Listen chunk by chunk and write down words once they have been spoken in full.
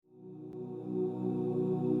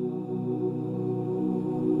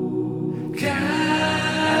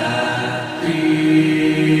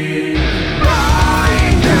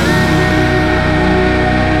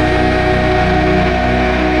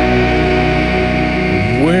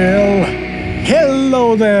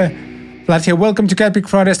there, Vlad here. Welcome to Cat Pick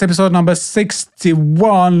Fridays, episode number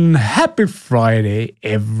 61. Happy Friday,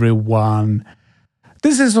 everyone.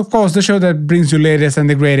 This is, of course, the show that brings you latest and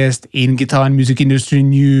the greatest in guitar and music industry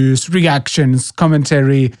news, reactions,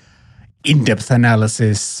 commentary, in-depth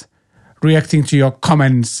analysis, reacting to your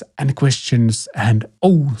comments and questions, and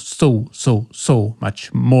so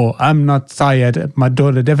much more. I'm not tired. My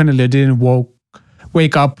daughter definitely didn't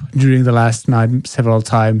wake up during the last night several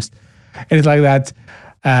times. Anything like that.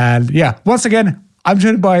 And yeah, once again, I'm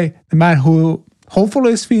joined by the man who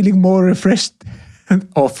hopefully is feeling more refreshed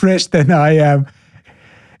or fresh than I am.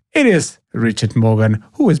 It is Richard Morgan,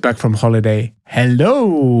 who is back from holiday.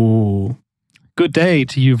 Hello. Good day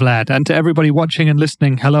to you, Vlad, and to everybody watching and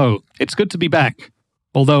listening. Hello. It's good to be back.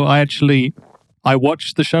 Although I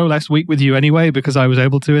watched the show last week with you anyway because I was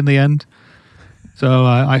able to in the end. So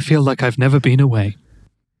I feel like I've never been away.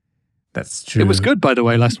 That's true. It was good, by the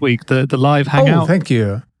way, last week, the live hangout. Oh, thank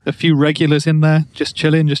you. A few regulars in there, just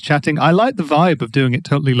chilling, just chatting. I like the vibe of doing it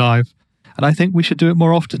totally live, and I think we should do it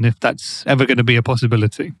more often if that's ever going to be a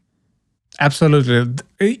possibility. Absolutely.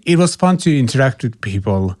 It was fun to interact with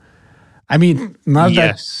people. I mean, not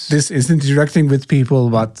that this isn't interacting with people,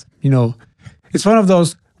 but, it's one of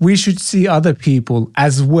those we should see other people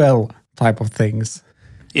as well type of things.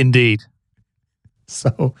 Indeed.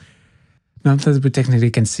 So, not that we technically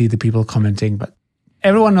can see the people commenting, but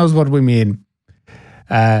everyone knows what we mean.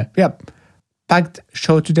 Packed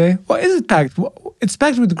show today. Well, is it packed? It's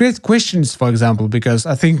packed with great questions, for example, because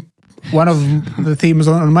I think one of the themes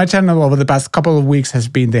on my channel over the past couple of weeks has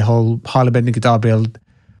been the whole Harley Benton guitar build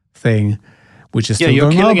thing, which is still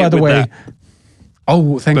going on, by the way. That.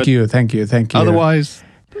 Oh, thank you. Otherwise,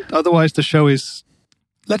 the show is,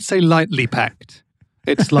 let's say, lightly packed.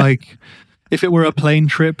 It's like if it were a plane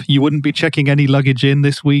trip, you wouldn't be checking any luggage in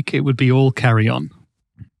this week. It would be all carry-on.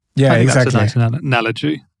 Yeah, exactly. That's a nice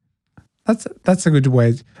analogy. That's a good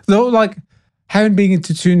way. Though, like, having been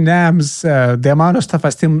into two NAMs, the amount of stuff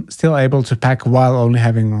I'm still able to pack while only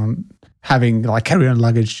having like carry-on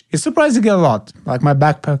luggage is surprisingly a lot. Like, my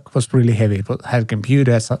backpack was really heavy. It had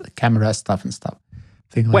computers, camera stuff and stuff.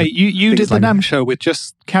 Wait, you did the NAM show with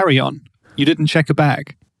just carry-on? You didn't check a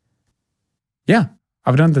bag? Yeah,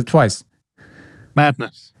 I've done that twice.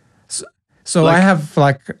 Madness. So I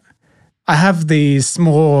have the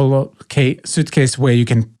small suitcase where you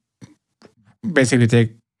can basically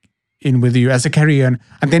take in with you as a carry-on,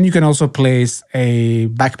 and then you can also place a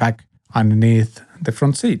backpack underneath the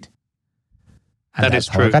front seat. And that is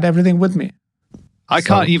true. I got everything with me. I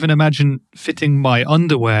can't even imagine fitting my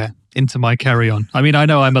underwear into my carry-on. I mean, I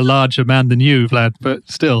know I'm a larger man than you, Vlad, but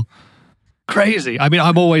still. Crazy. I mean,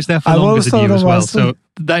 I'm always there for longer than you as well, so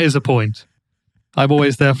that is a point. I'm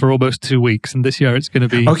always there for almost 2 weeks, and this year it's going to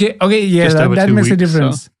be that makes a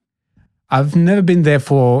difference. So. I've never been there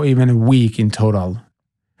for even a week in total.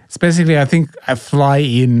 Basically, I think I fly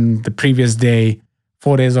in the previous day,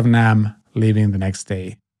 4 days of NAM, leaving the next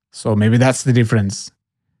day. So maybe that's the difference.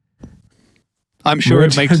 I'm sure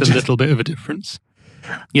it makes a little bit of a difference.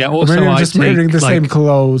 Yeah, also I'm just wearing the same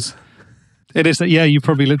clothes. It is that, you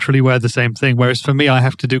probably literally wear the same thing. Whereas for me, I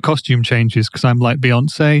have to do costume changes because I'm like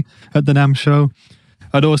Beyonce at the NAMM show.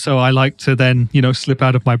 And also I like to then, slip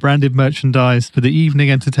out of my branded merchandise for the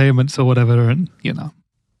evening entertainments or whatever. And, Yeah.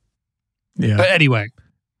 But anyway,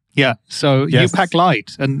 so you pack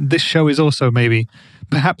light. And this show is also maybe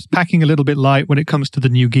perhaps packing a little bit light when it comes to the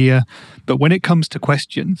new gear. But when it comes to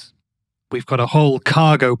questions, we've got a whole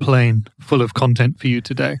cargo plane full of content for you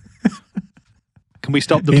today. Can we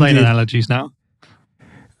stop the plane analogies now?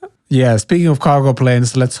 Yeah, speaking of cargo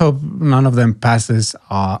planes, let's hope none of them passes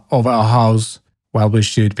over our house while we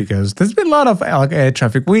shoot, because there's been a lot of air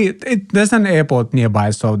traffic. There's an airport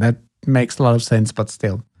nearby, so that makes a lot of sense, but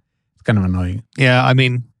still, it's kind of annoying. Yeah, I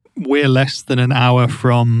mean, we're less than an hour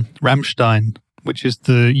from Ramstein, which is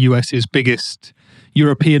the US's biggest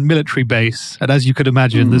European military base. And as you could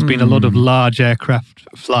imagine, there's been a lot of large aircraft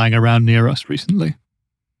flying around near us recently.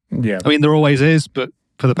 Yeah. I mean, there always is, but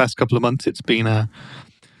for the past couple of months, it's been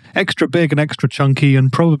extra big and extra chunky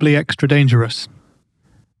and probably extra dangerous.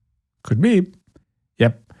 Could be.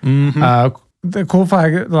 Yep. Mm-hmm. The cool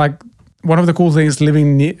fact, like, one of the cool things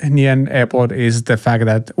living near an airport is the fact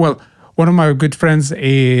that, one of my good friends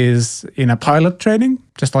is in a pilot training,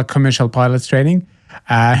 just like commercial pilot training.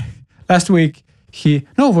 Last week,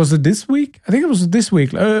 was it this week? I think it was this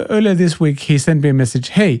week. Earlier this week, he sent me a message,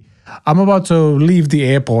 hey, I'm about to leave the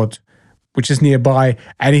airport, which is nearby,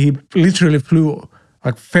 and he literally flew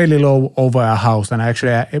like fairly low over our house, and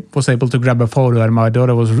actually I was able to grab a photo, and my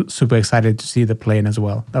daughter was super excited to see the plane as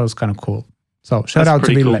well. That was kind of cool. So shout out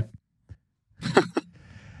to Ville. Cool.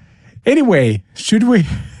 Anyway, should we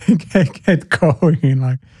get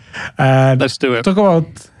going? Let's do it. Talk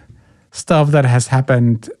about stuff that has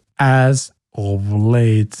happened as of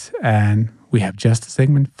late, and we have just a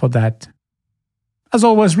segment for that. As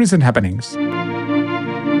always, recent happenings.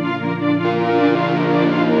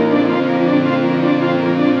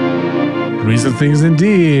 Recent things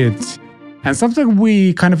indeed. And something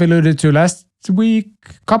we kind of alluded to last week,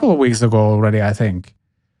 a couple of weeks ago already, I think.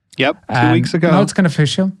 Yep, 2 weeks ago. Now it's kind of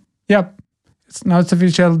official. Yep. Now it's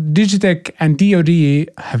official. Digitech and DoD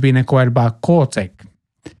have been acquired by Cortec.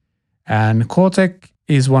 And Cortec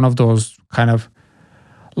is one of those kind of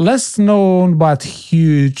less known but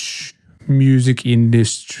huge music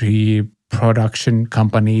industry production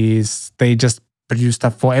companies. They just produce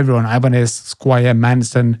stuff for everyone. Ibanez, Squire,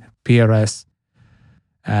 Manson, PRS.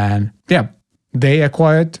 And yeah, they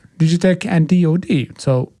acquired Digitech and DoD.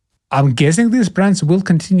 So I'm guessing these brands will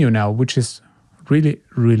continue now, which is really,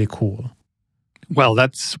 really cool. Well,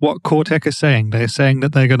 that's what Cortec is saying. They're saying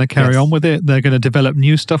that they're going to carry on with it. They're going to develop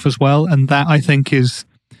new stuff as well. And that, I think, is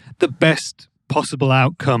the best possible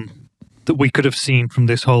outcome that we could have seen from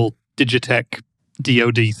this whole Digitech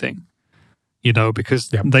DoD thing. You know, because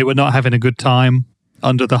they were not having a good time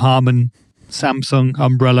under the Harman Samsung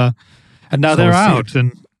umbrella. And now they're out.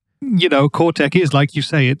 And, you know, Cortec is, like you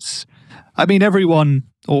say, everyone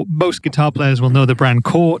or most guitar players will know the brand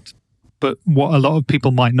Cort. But what a lot of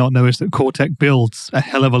people might not know is that Cortec builds a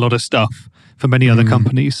hell of a lot of stuff for many other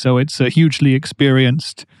companies. So it's a hugely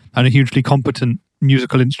experienced and a hugely competent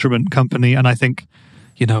musical instrument company. And I think,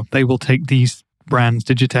 you know, they will take these brands,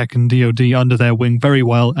 Digitech and DoD, under their wing very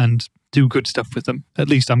well and do good stuff with them. At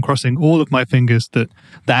least I'm crossing all of my fingers that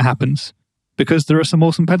happens. Because there are some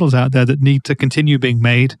awesome pedals out there that need to continue being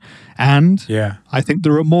made. And I think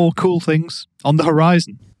there are more cool things on the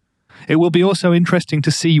horizon. It will be also interesting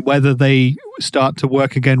to see whether they start to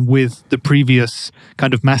work again with the previous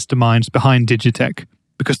kind of masterminds behind Digitech.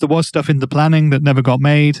 Because there was stuff in the planning that never got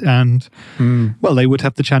made. And, well, they would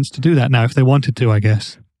have the chance to do that now if they wanted to, I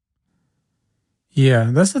guess. Yeah,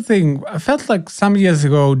 that's the thing. I felt like some years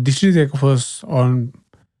ago, Digitech was on,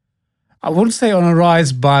 I wouldn't say on a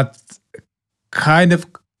rise, but kind of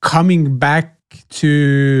coming back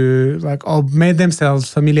to made themselves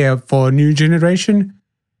familiar for a new generation.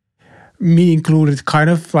 Me included, kind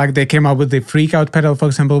of like they came up with the Freak Out pedal, for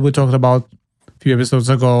example, we talked about a few episodes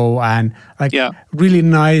ago, and really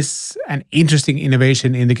nice and interesting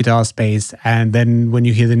innovation in the guitar space. And then when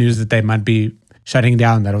you hear the news that they might be shutting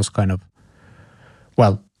down, that was kind of,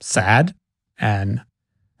 well, sad. And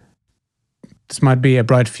this might be a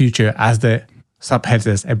bright future, as the subhead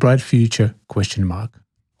says, a bright future ?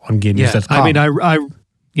 On GameNews.com.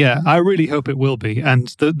 I really hope it will be. And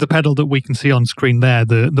the pedal that we can see on screen there,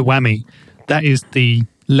 the whammy, that is the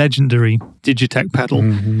legendary Digitech pedal.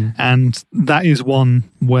 And that is one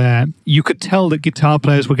where you could tell that guitar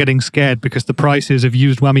players were getting scared because the prices of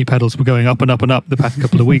used whammy pedals were going up and up and up the past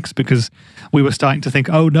couple of weeks, because we were starting to think,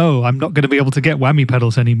 oh no, I'm not going to be able to get whammy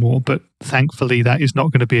pedals anymore. But thankfully, that is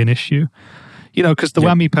not going to be an issue. You know, because the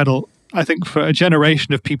whammy pedal, I think for a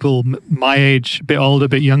generation of people my age, a bit older, a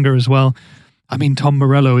bit younger as well, I mean, Tom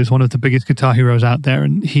Morello is one of the biggest guitar heroes out there,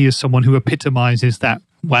 and he is someone who epitomizes that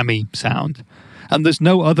whammy sound. And there's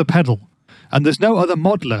no other pedal, and there's no other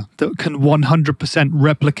modeler that can 100%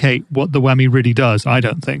 replicate what the whammy really does, I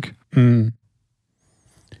don't think.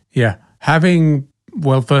 Yeah. Having,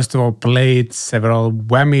 well, first of all, played several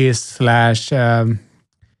whammies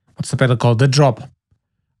 / what's the pedal called? The drop.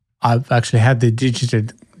 I've actually had the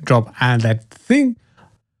Digitech drop, and that thing,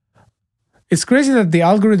 it's crazy that the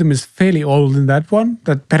algorithm is fairly old in that one.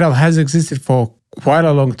 That pedal has existed for quite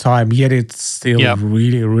a long time, yet it's still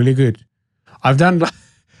really, really good. I've done,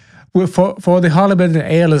 for the Harley Benton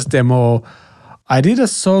ALS demo, I did a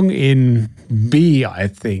song in B, I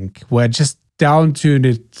think, where I just down-tuned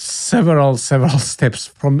it several steps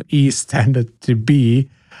from E standard to B.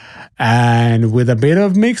 And with a bit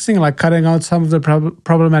of mixing, like cutting out some of the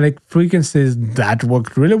problematic frequencies, that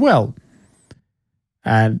worked really well.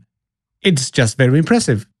 And it's just very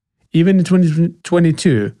impressive. Even in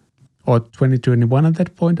 2022 or 2021 at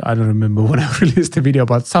that point, I don't remember when I released the video,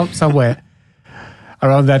 but somewhere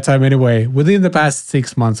around that time anyway, within the past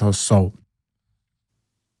 6 months or so.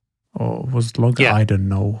 Or was it longer? I don't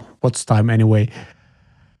know. What's time anyway?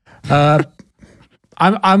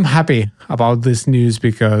 I'm happy about this news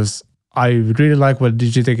because I really like what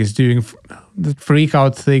Digitech is doing. The Freak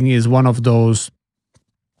Out thing is one of those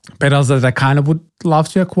pedals that I kind of would love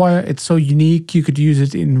to acquire. It's so unique. You could use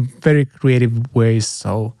it in very creative ways.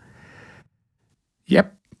 So,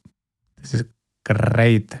 yep, this is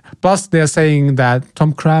great. Plus, they're saying that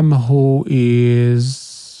Tom Cram, who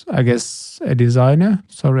is I guess, a designer.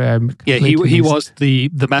 Sorry, I'm Yeah, he was the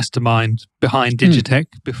mastermind behind Digitech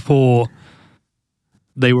before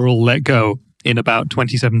they were all let go in about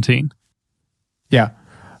 2017. Yeah.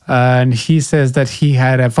 And he says that he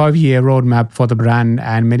had a 5-year roadmap for the brand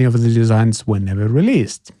and many of the designs were never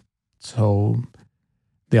released. So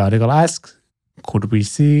the article asks, could we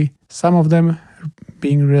see some of them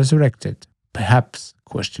being resurrected? Perhaps,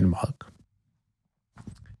 question mark.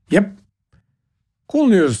 Yep. Cool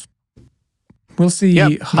news. We'll see how...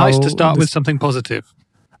 Nice to start with something positive.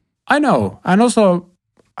 I know. And also,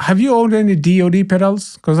 have you owned any DoD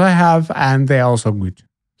pedals? Because I have, and they're also good.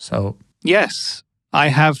 So... Yes. I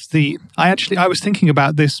have I was thinking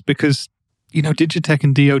about this because, Digitech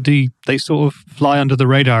and DoD, they sort of fly under the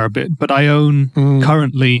radar a bit, but I own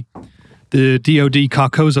currently the DoD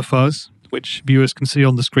Carcosa fuzz, which viewers can see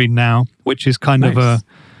on the screen now, which is kind of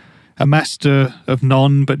a master of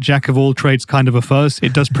none, but jack of all trades kind of a fuzz.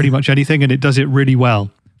 It does pretty much anything and it does it really well.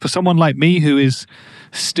 For someone like me who is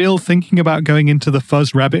still thinking about going into the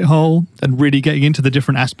fuzz rabbit hole and really getting into the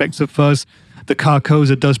different aspects of fuzz, the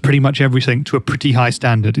Carcosa does pretty much everything to a pretty high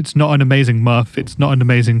standard. It's not an amazing muff. It's not an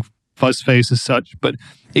amazing fuzz phase as such, but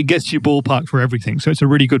it gets you ballpark for everything. So it's a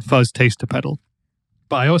really good fuzz taster pedal.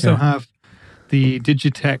 But I also have the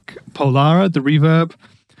Digitech Polara, the Reverb.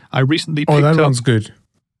 I recently picked that up one's good.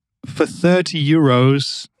 For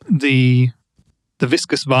 €30 the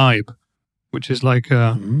Viscous Vibe, which is like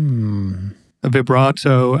a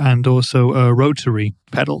vibrato and also a rotary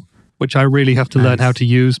pedal, which I really have to learn how to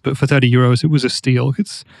use. But for €30, it was a steal.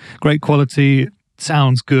 It's great quality, it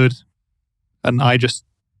sounds good, and I just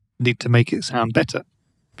need to make it sound better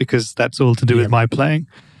because that's all to do with my playing.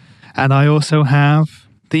 And I also have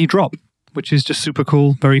the Drop, which is just super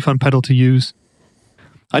cool, very fun pedal to use.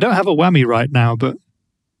 I don't have a whammy right now, but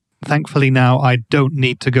thankfully now I don't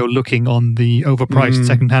need to go looking on the overpriced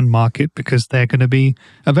secondhand market because they're going to be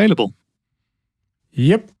available.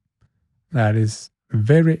 Yep, that is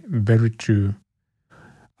very, very true.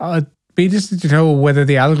 Be interested to know whether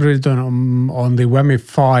the algorithm on the Whammy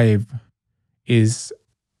 5 is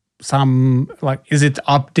is it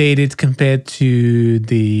updated compared to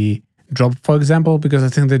the Drop, for example? Because I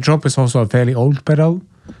think the Drop is also a fairly old pedal.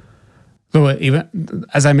 So even,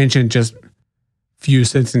 as I mentioned just a few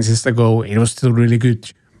sentences ago, it was still really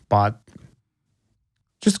good, but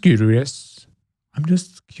just curious. I'm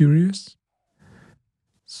just curious.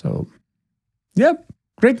 So, yep,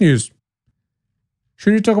 great news.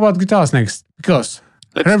 Should we talk about guitars next? Because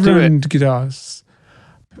Reverend Guitars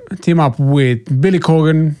team up with Billy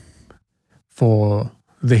Corgan for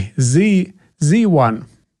the Z1.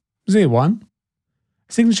 Z1?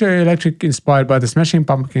 Signature electric inspired by the Smashing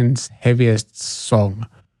Pumpkins' heaviest song.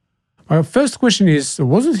 My first question is,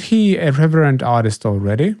 wasn't he a Reverend artist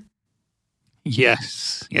already?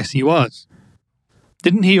 Yes, he was.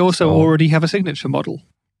 Didn't he also already have a signature model?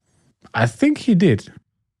 I think he did.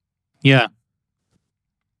 Yeah.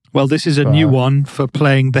 Well, this is a new one for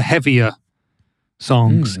playing the heavier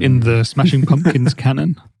songs in the Smashing Pumpkins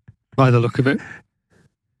canon, by the look of it.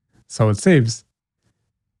 So it seems.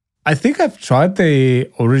 I think I've tried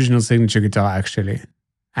the original signature guitar, actually.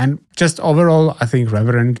 And just overall, I think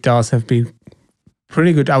Reverend guitars have been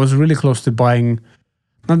pretty good. I was really close to buying,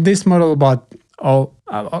 not this model, but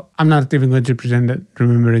I'm not even going to pretend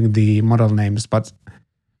remembering the model names, but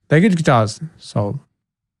they're good guitars, so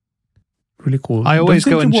really cool. I always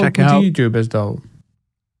go and check out YouTubers, though.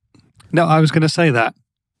 No, I was going to say that.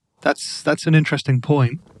 That's an interesting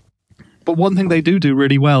point. But one thing they do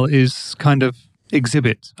really well is kind of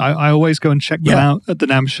exhibit. I always go and check them out at the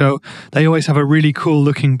NAMM show. They always have a really cool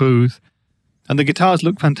looking booth, and the guitars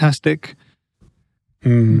look fantastic.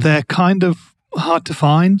 They're kind of hard to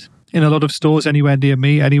find in a lot of stores anywhere near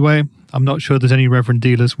me anyway. I'm not sure there's any Reverend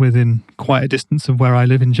dealers within quite a distance of where I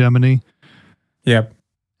live in Germany. Yep.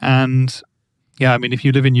 And yeah, I mean, if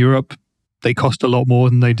you live in Europe, they cost a lot more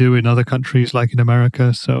than they do in other countries like in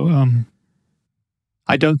America. So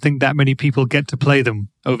I don't think that many people get to play them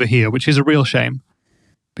over here, which is a real shame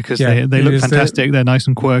because they look fantastic. They're nice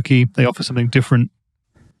and quirky. They offer something different.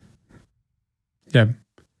 Yeah.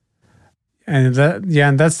 And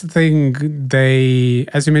that's the thing. They,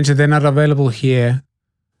 as you mentioned, they're not available here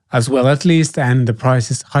as well, at least, and the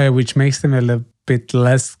price is higher, which makes them a little bit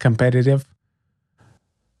less competitive.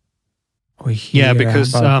 Yeah,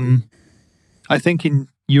 because I think in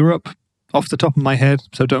Europe, off the top of my head,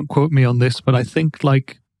 so don't quote me on this, but I think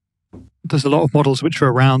like there's a lot of models which are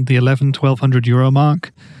around the 1,100 euro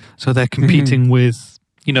mark. So they're competing with,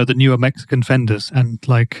 the newer Mexican Fenders, and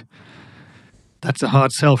like that's a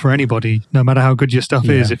hard sell for anybody. No matter how good your stuff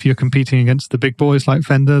is, if you're competing against the big boys like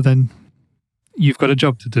Fender, then you've got a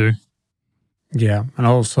job to do. Yeah, and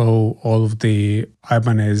also all of the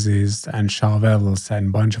Ibanez's and Charvels and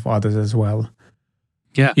a bunch of others as well.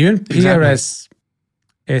 Yeah, Even exactly. PRS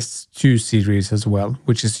S2 series as well,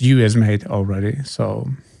 which is US made already. So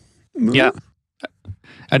Yeah.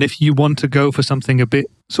 And if you want to go for something a bit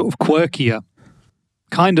sort of quirkier,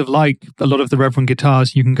 kind of like a lot of the Reverend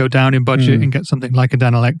guitars, you can go down in budget and get something like a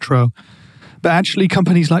Dan Electro. But actually,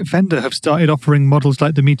 companies like Fender have started offering models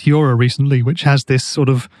like the Meteora recently, which has this sort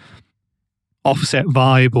of offset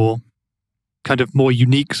vibe or kind of more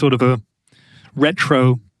unique sort of a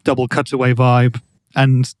retro double cutaway vibe.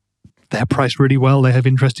 And they're priced really well. They have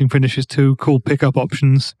interesting finishes too, cool pickup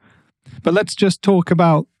options. But let's just talk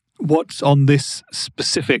about what's on this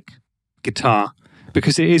specific guitar,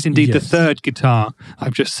 because it is indeed the third guitar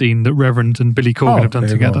I've just seen that Reverend and Billy Corgan have done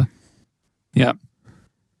together. Yeah.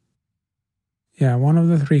 Yeah, one of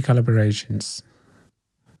the 3 collaborations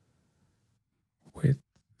with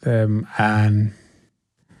them. And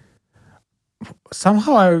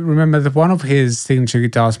somehow I remember that one of his signature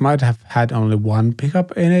guitars might have had only one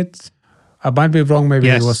pickup in it. I might be wrong. Maybe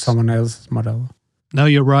it was someone else's model. No,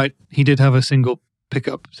 you're right. He did have a single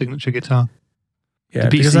pickup signature guitar. Yeah,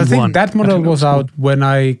 because I think that model was out when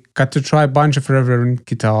I got to try a bunch of Reverend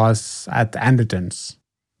guitars at Anderton's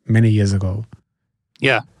many years ago.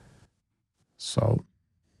 Yeah. So.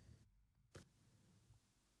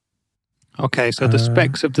 Okay, so the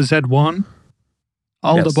specs of the Z1.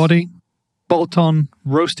 Alder body, bolt-on,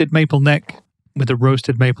 roasted maple neck with a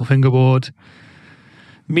roasted maple fingerboard.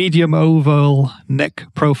 Medium oval neck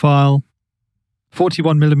profile.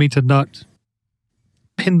 41mm nut.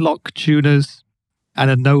 Pinlock tuners. And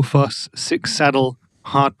a no-fuss 6-saddle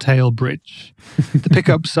hardtail bridge. The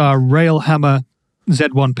pickups are Railhammer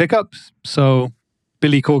Z1 pickups, so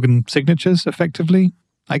Billy Corgan signatures, effectively,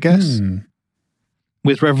 I guess.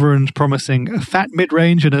 With Reverend promising a fat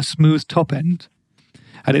mid-range and a smooth top end.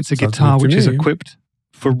 And it's a guitar which is equipped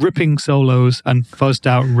for ripping solos and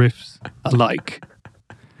fuzzed-out riffs alike.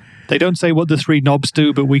 They don't say what the 3 knobs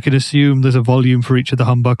do, but we can assume there's a volume for each of the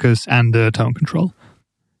humbuckers and a tone control.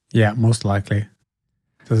 Yeah, most likely.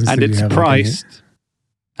 And it's priced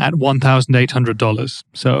at $1,800.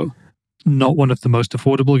 So not one of the most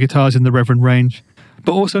affordable guitars in the Reverend range,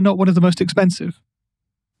 but also not one of the most expensive.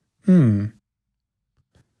 Yep.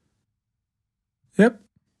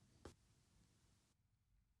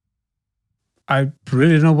 I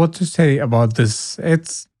really don't know what to say about this.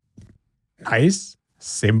 It's nice,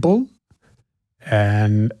 simple,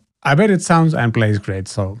 and I bet it sounds and plays great,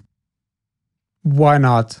 so why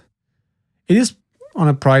not? It is on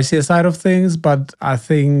a pricier side of things, but I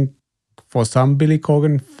think for some Billy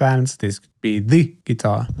Corgan fans, this could be the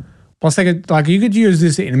guitar. Plus, you could use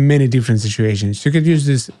this in many different situations. You could use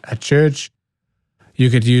this at church. You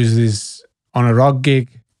could use this on a rock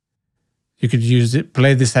gig. You could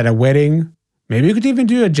play this at a wedding. Maybe you could even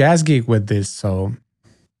do a jazz gig with this. So,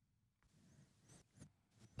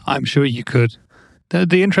 I'm sure you could.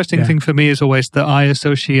 The interesting thing for me is always that I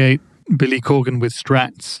associate Billy Corgan with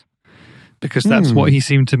Strats, because that's what he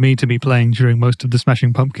seemed to me to be playing during most of the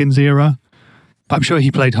Smashing Pumpkins era. But I'm sure he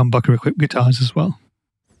played humbucker-equipped guitars as well.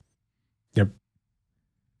 Yep.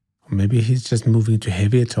 Or maybe he's just moving to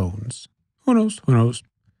heavier tones. Who knows? Who knows?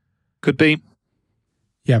 Could be.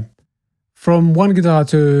 Yeah. From one guitar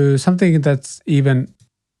to something that's even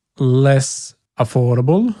less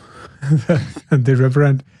affordable than the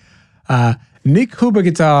Reverend. Nick Huber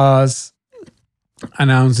Guitars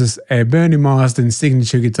announces a Bernie Marsden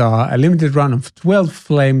signature guitar, a limited run of 12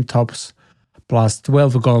 flame tops plus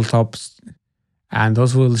 12 gold tops, and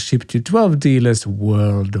those will ship to 12 dealers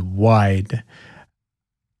worldwide.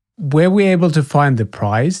 Were we able to find the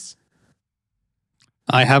price?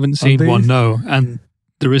 I haven't seen one, no, and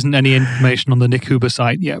there isn't any information on the Nick Huber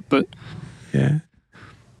site yet, but yeah,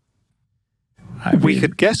 we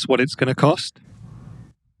could guess what it's going to cost.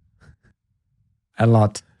 A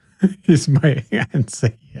lot is my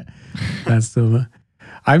answer. Yeah, that's the.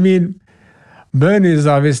 I mean, Bernie is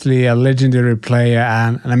obviously a legendary player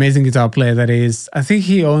and an amazing guitar player. That is, I think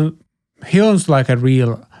he owns like a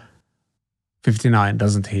real 59,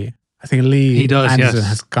 doesn't he? I think Lee Anderson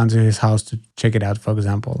has gone to his house to check it out, for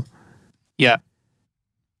example. Yeah,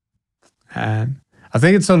 and I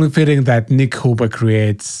think it's only fitting that Nick Huber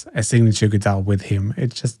creates a signature guitar with him.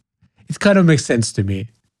 It kind of makes sense to me.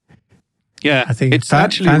 Yeah, I think it's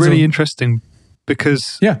actually really interesting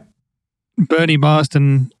because Bernie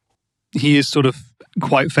Marsden, he is sort of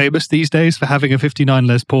quite famous these days for having a 59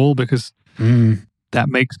 Les Paul, because that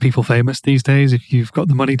makes people famous these days if you've got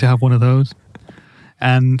the money to have one of those.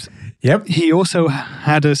 And he also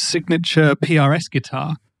had a signature PRS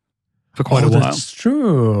guitar, for quite a while. That's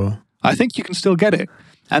true. I think you can still get it.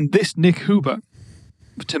 And this Nick Huber,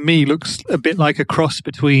 to me, looks a bit like a cross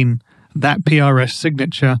between that PRS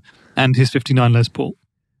signature and his 59 Les Paul.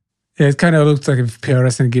 Yeah, it kind of looks like if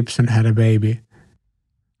PRS and Gibson had a baby.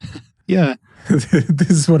 Yeah. This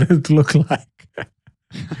is what it would look like.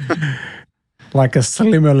 Like a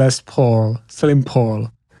slimmer Les Paul. Slim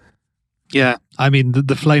Paul. Yeah. I mean,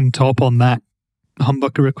 the flame top on that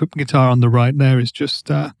humbucker equipped guitar on the right there is just...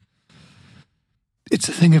 it's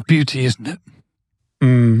a thing of beauty, isn't it?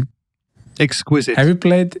 Mm. Exquisite. Have you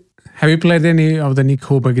played any of the Nick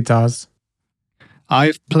Huber guitars?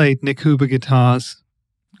 I've played Nick Huber guitars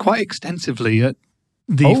quite extensively at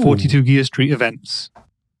the 42 Gear Street events,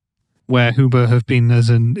 where Huber have been as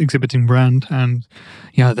an exhibiting brand, and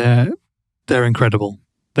yeah, they're incredible.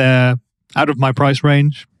 They're out of my price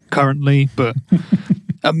range currently, but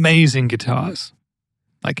amazing guitars.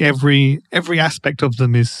 Like every aspect of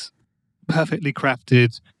them is perfectly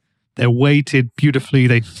crafted. They're weighted beautifully.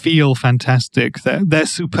 They feel fantastic. They're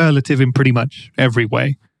superlative in pretty much every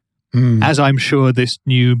way, as I'm sure this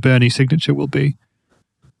new Bernie signature will be.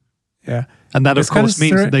 Yeah, and that of course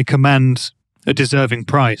means that they command a deserving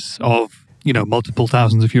price of multiple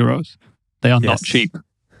thousands of euros. They are not cheap,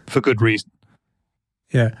 for good reason.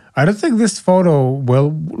 Yeah, I don't think this photo,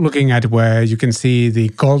 well, looking at where you can see the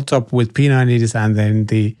gold top with P90s and then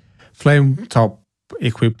the flame top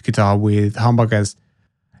equipped guitar with humbuckers,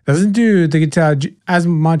 doesn't do the guitar as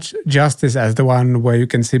much justice as the one where you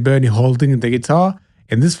can see Bernie holding the guitar.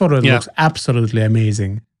 In this photo, it looks absolutely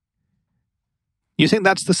amazing. You think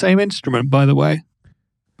that's the same instrument, by the way?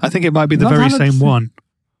 I think it might be the very same one.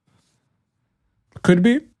 Could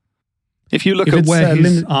be. If you look at where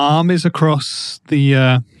his arm is across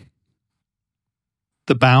the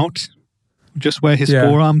bout, just where his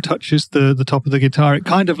forearm touches the top of the guitar, it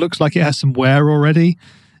kind of looks like it has some wear already,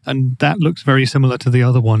 and that looks very similar to the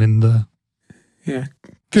other one in the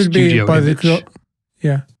could studio image.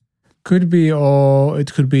 Could be, or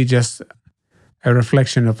it could be just a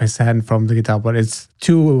reflection of his hand from the guitar, but it's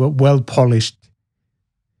too well polished.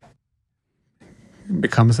 It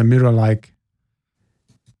becomes a mirror-like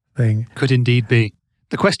thing. Could indeed be.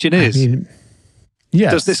 The question is,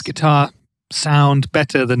 does this guitar sound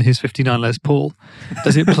better than his 59 Les Paul?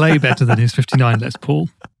 Does it play better than his 59 Les Paul?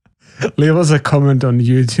 Leave us a comment on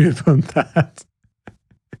YouTube on that.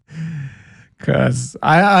 Because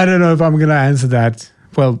I don't know if I'm going to answer that.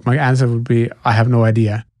 Well, my answer would be, I have no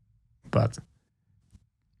idea. But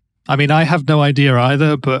I mean, I have no idea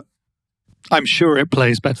either, but I'm sure it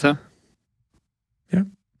plays better. Yeah.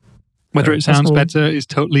 Whether it sounds better is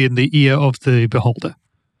totally in the ear of the beholder.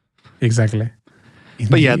 Exactly.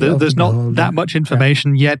 But yeah, there's not that much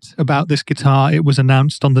information yet about this guitar. It was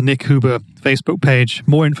announced on the Nick Huber Facebook page.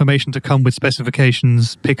 More information to come with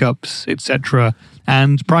specifications, pickups, etc.,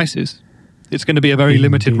 and prices. It's going to be a very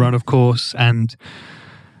limited run, of course, and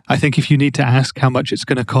I think if you need to ask how much it's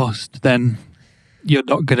going to cost, then you're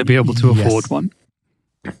not going to be able to afford one.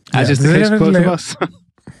 As is the case for both of us.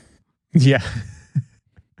 Yeah.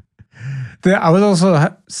 I would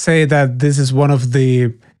also say that this is one of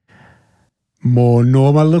the more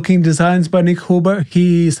normal-looking designs by Nick Huber.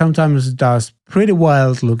 He sometimes does pretty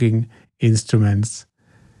wild-looking instruments.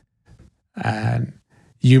 And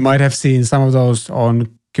you might have seen some of those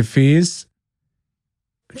on Kefir's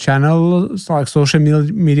channels, like social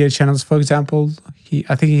media channels, for example.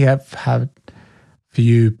 I think he have had a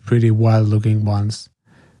few pretty wild-looking ones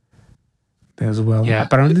there as well. Yeah.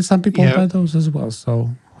 Apparently some people buy those as well,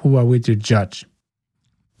 so who are we to judge?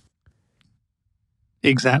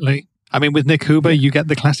 Exactly. I mean, with Nick Huber, you get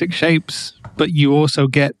the classic shapes, but you also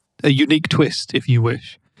get a unique twist, if you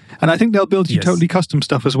wish. And I think they'll build you totally custom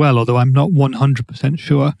stuff as well, although I'm not 100%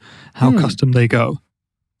 sure how custom they go.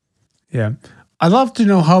 Yeah. I'd love to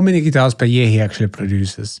know how many guitars per year he actually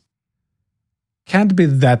produces. Can't be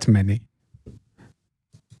that many.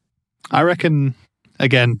 I reckon,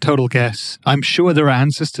 again, total guess. I'm sure there are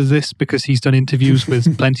answers to this because he's done interviews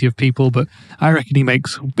with plenty of people, but I reckon he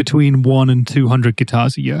makes between 100 and 200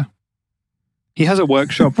 guitars a year. He has a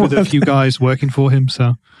workshop with a few guys working for him,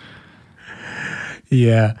 so...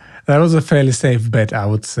 Yeah, that was a fairly safe bet, I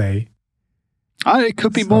would say. It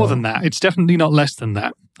could be more than that. It's definitely not less than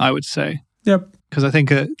that, I would say. Yep. Because I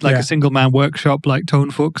think a single-man workshop like Tone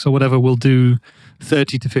Fuchs or whatever will do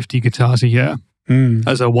 30 to 50 guitars a year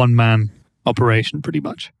as a one-man operation, pretty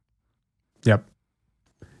much. Yep.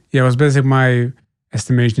 Yeah, it was basically my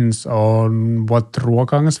estimations on what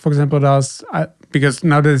Ruokangas, for example, does. Because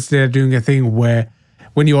nowadays they're doing a thing where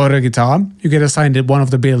when you order a guitar, you get assigned one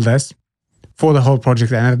of the builders for the whole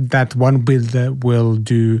project, and that one builder will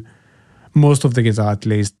do most of the guitar, at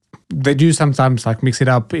least they do sometimes like mix it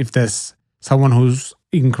up if there's someone who's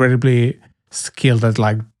incredibly skilled at,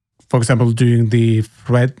 like, for example, doing the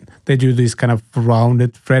thread. They do these kind of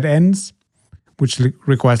rounded thread ends, which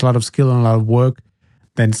requires a lot of skill and a lot of work.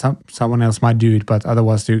 Then someone else might do it, but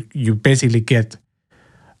otherwise you basically get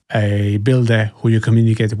a builder who you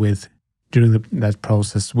communicate with during that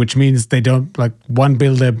process, which means they don't, like, one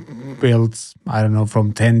builder builds, I don't know,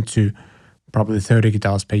 from 10 to probably 30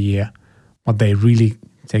 guitars per year, but they really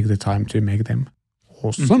take the time to make them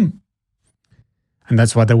awesome. Mm-hmm. And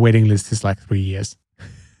that's why the waiting list is like 3 years.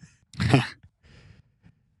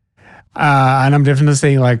 And I'm definitely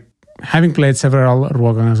saying, like, having played several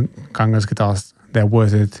Kangas guitars, they're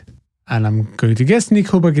worth it. And I'm going to guess Nick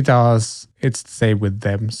Huber guitars, it's the same with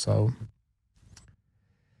them. So,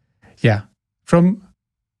 yeah. From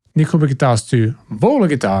Nick Huber guitars to Vola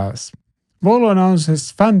guitars. Vola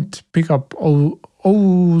announces Fant pickup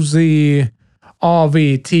OZ RV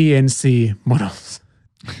TNC models.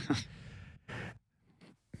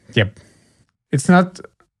 Yep. It's not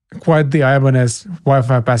quite the Ibanez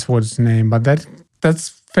Wi-Fi password's name, but that's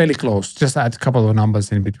fairly close. Just add a couple of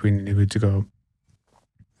numbers in between and you're good to go.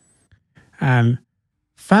 And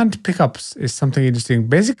Fant pickups is something interesting.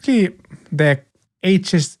 Basically, they're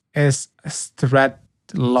HSS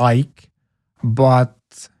Strat-like, but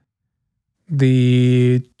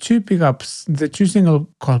the two single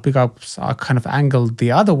coil pickups are kind of angled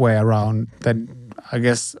the other way around than, I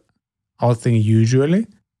guess, our thing usually.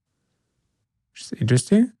 Which is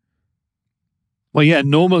interesting. Well, yeah,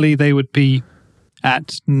 normally they would be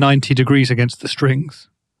at 90 degrees against the strings.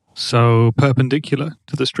 So perpendicular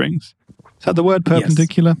to the strings. Is that the word,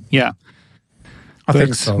 perpendicular? Yes. Yeah. I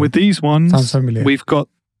think so. With these ones, we've got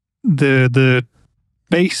the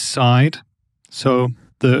bass side. So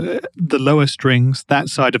the lower strings, that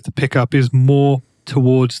side of the pickup is more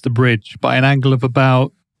towards the bridge by an angle of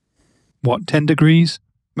about, 10 degrees,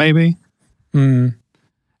 maybe? Mm.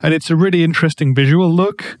 And it's a really interesting visual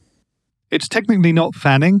look. It's technically not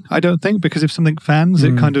fanning, I don't think, because if something fans,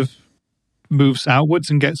 it kind of moves outwards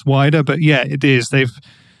and gets wider. But yeah, it is.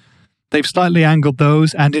 They've slightly angled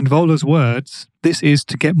those, and in Vola's words, this is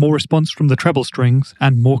to get more response from the treble strings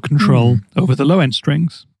and more control over the low-end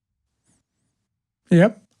strings.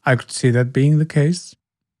 Yep, I could see that being the case.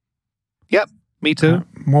 Yep, me too.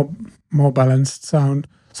 More balanced sound.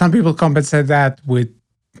 Some people compensate that with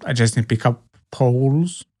adjusting pickup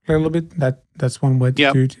poles a little bit. That's one way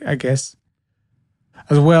to do it, I guess,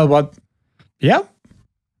 as well. But yeah,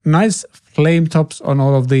 nice flame tops on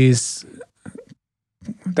all of these.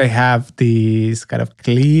 They have these kind of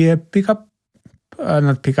clear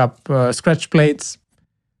scratch plates,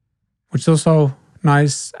 which is also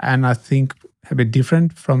nice, and I think a bit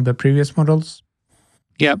different from the previous models.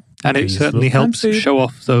 Yeah, and it certainly helps show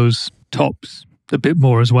off those tops a bit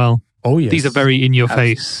more as well. Oh, yes. These are very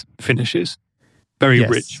in-your-face finishes. Very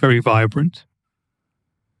rich, very vibrant.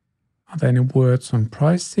 Are there any words on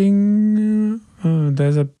pricing?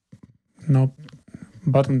 There's a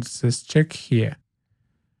button that says check here.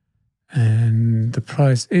 And the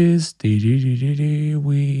price is... We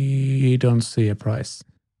don't see a price.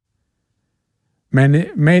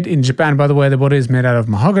 Made in Japan, by the way. The body is made out of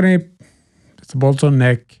mahogany. It's a bolt-on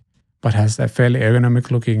neck, but has a fairly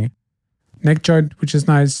ergonomic looking neck joint, which is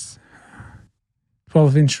nice.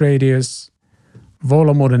 12-inch radius.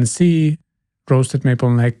 Vola Modern C, roasted maple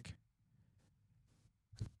neck.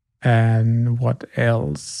 And what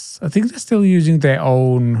else? I think they're still using their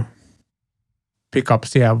own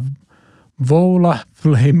pickups. Yeah, Vola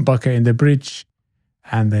flame bucket in the bridge,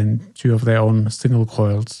 and then 2 of their own single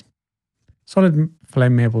coils. Solid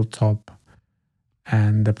flame maple top.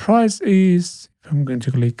 And the price is, if I'm going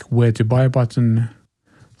to click where to buy button,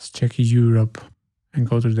 let's check Europe and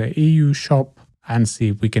go to the EU shop and see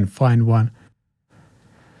if we can find one.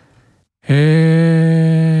 And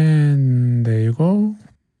there you go.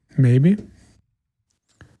 Maybe.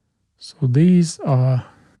 So these are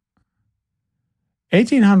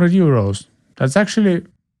 1,800 euros. That's actually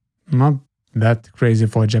not that crazy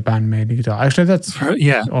for a Japan-made guitar. Actually, that's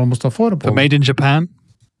almost affordable. For made in Japan?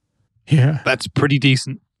 Yeah. That's pretty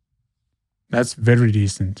decent. That's very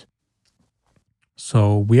decent.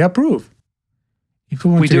 So we approve. If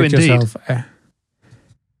you want to get yourself a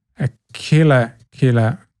killer,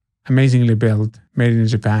 amazingly built, made in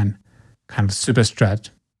Japan, kind of super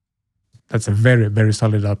Strat, that's a very, very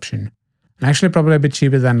solid option. And actually probably a bit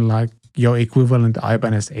cheaper than like your equivalent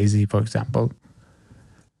Ibanez AZ, for example,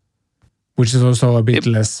 which is also a bit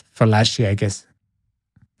less flashy, I guess,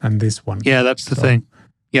 than this one. Yeah, that's the thing.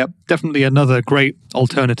 Yep, definitely another great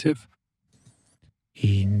alternative.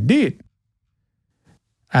 Indeed.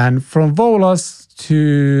 And from Volas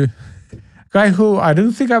to a guy who I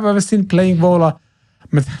don't think I've ever seen playing Vola,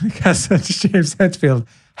 Metallica's James Hetfield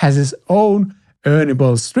has his own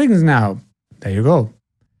earnable strings now. There you go.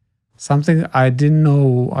 Something I didn't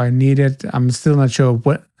know I needed. I'm still not sure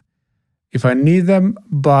if I need them,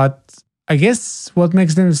 but I guess what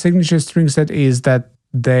makes them a signature string set is that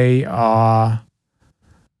they are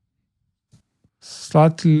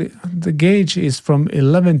slightly, the gauge is from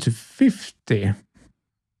 11 to 50.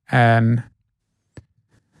 And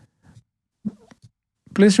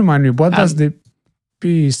please remind me, what does the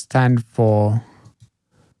P stand for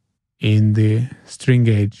in the string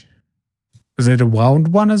gauge? Is it a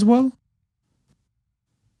wound one as well?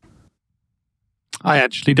 I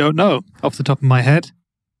actually don't know off the top of my head.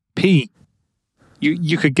 P.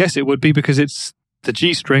 You could guess it would be because it's the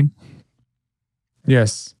G string.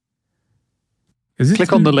 Yes. Is it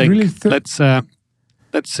Click on the link. Really Let's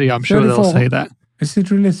see. I'm sure they'll say that. Is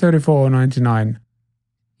it really 34.99?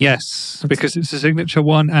 Yes, because it's a signature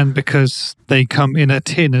one and because they come in a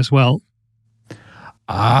tin as well.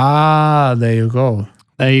 Ah, there you go.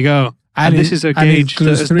 There you go. And this is a gauge that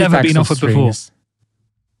has never been offered before.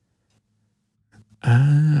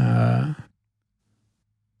 Ah.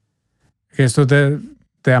 Okay, so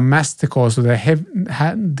they are masticore, so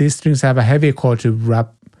these strings have a heavy core to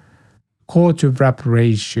wrap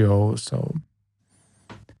ratio. So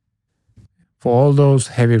for all those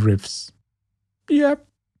heavy riffs, yep.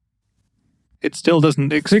 It still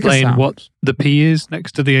doesn't explain what the P is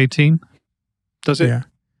next to the 18, does it? Yeah,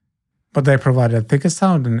 but they provide a thicker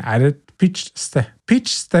sound and added pitch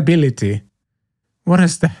stability. What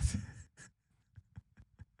is that?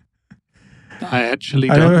 I actually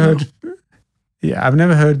don't know. I've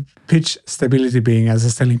never heard pitch stability being as a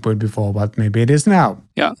selling point before, but maybe it is now.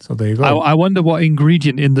 Yeah. So there you go. I wonder what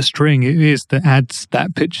ingredient in the string it is that adds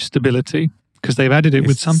that pitch stability, because they've added it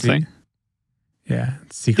with something.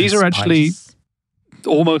 These are actually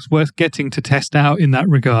almost worth getting to test out in that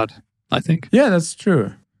regard, I think. Yeah, that's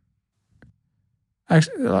true.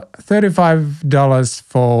 Actually, $35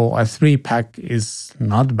 for a 3-pack is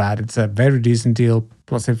not bad. It's a very decent deal.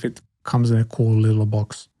 Plus, if it comes in a cool little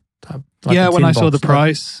box. When I saw the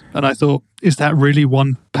price, and I thought, is that really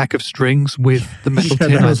one pack of strings with the metal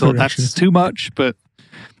tin? I thought that's too much, but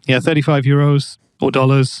yeah, €35 or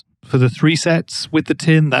dollars for the 3 sets with the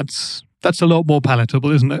tin, that's a lot more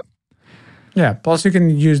palatable, isn't it? Yeah, plus you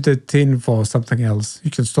can use the tin for something else.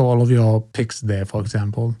 You can store all of your picks there, for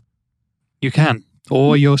example. You can,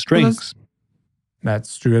 or your strings.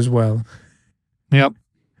 That's true as well. Yep.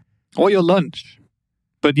 Or your lunch.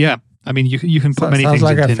 But yeah, I mean, you can put many things in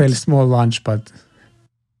tins. Sounds like a fairly small lunch, but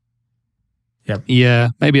yep. Yeah,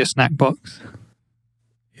 maybe a snack box.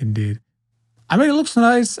 Indeed. I mean, it looks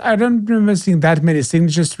nice. I don't remember seeing that many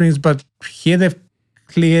signature strings, but here they've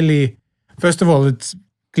clearly, first of all, it's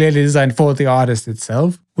clearly designed for the artist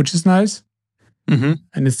itself, which is nice. Mm-hmm.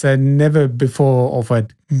 And it's a never before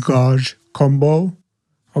offered gauge combo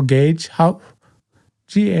or gauge. How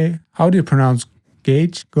do you pronounce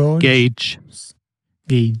gauge? Gauge.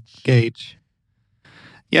 Gauge.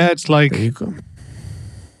 Yeah, it's like there you go.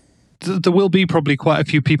 There will be probably quite a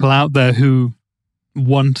few people out there who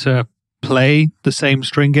want to play the same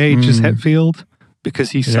string gauge as Hetfield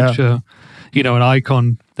because he's such a, an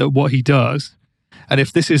icon that what he does. And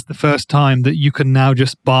if this is the first time that you can now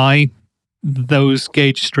just buy those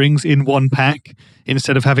gauge strings in one pack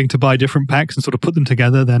instead of having to buy different packs and sort of put them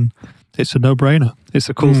together, then it's a no-brainer. It's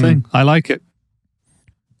a cool thing. I like it.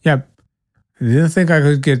 Yeah. I didn't think I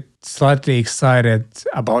could get slightly excited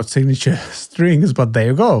about signature strings, but there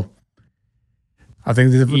you go. I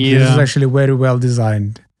think this is actually very well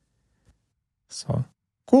designed. So,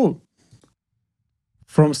 cool.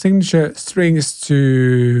 From signature strings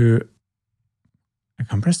to a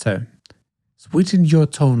compressor. Sweeten your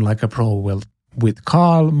tone like a pro with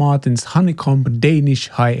Carl Martin's Honeycomb Danish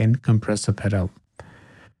high-end compressor pedal.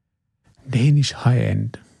 Danish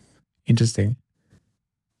high-end. Interesting.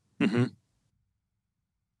 Mm-hmm.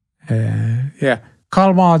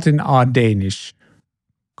 Carl Martin are Danish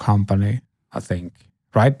company, I think,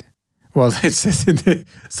 right? Well, it says in the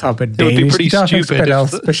sub it would be pretty stupid.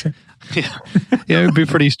 It would be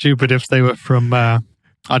pretty stupid if they were from, I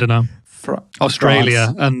don't know,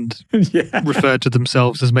 Australia and referred to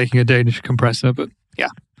themselves as making a Danish compressor. But yeah,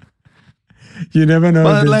 you never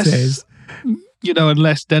know these days.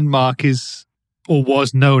 Unless Denmark is or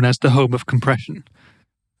was known as the home of compression.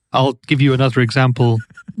 I'll give you another example.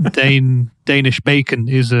 Danish bacon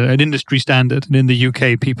is an industry standard, and in the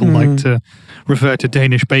UK, people like to refer to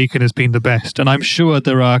Danish bacon as being the best. And I'm sure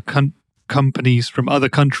there are companies from other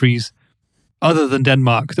countries other than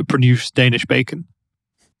Denmark that produce Danish bacon.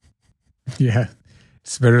 Yeah,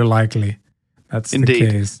 it's very likely that's Indeed.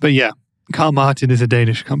 the case. But yeah, Carl Martin is a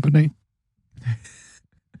Danish company.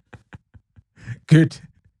 Good.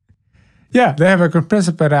 Yeah, they have a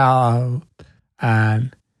compressor pedal.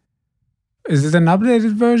 And is it an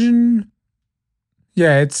updated version?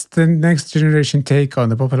 Yeah, it's the next generation take on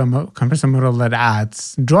the popular compressor model that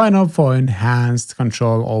adds dry knob for enhanced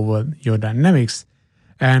control over your dynamics.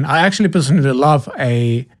 And I actually personally love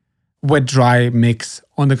a wet-dry mix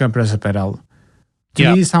on the compressor pedal.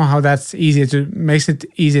 To me, somehow makes it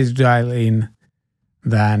easier to dial in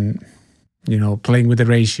than, playing with the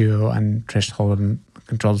ratio and threshold and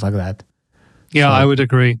controls like that. Yeah, I would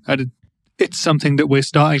agree. It's something that we're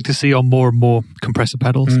starting to see on more and more compressor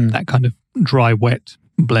pedals, that kind of dry, wet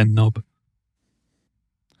blend knob.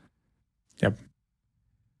 Yep.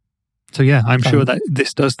 So yeah, I'm sure that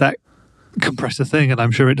this does that compressor thing, and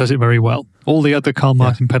I'm sure it does it very well. All the other Carl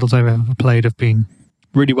Martin pedals I've ever played have been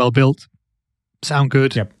really well built, sound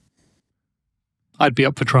good. Yep. I'd be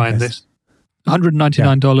up for trying this.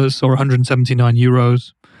 $199 or 179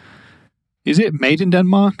 euros. Is it made in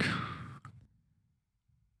Denmark?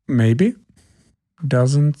 Maybe.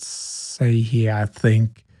 Doesn't say here, I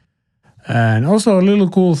think. And also a little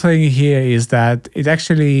cool thing here is that it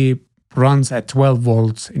actually runs at 12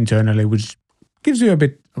 volts internally, which gives you a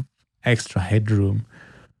bit of extra headroom.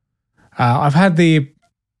 I've had the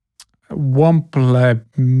Womple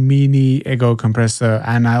Mini Ego compressor,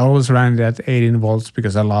 and I always ran it at 18 volts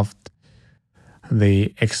because I loved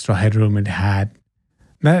the extra headroom it had.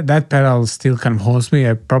 That pedal still kind of haunts me.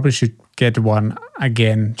 I probably should get one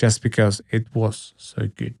again just because it was so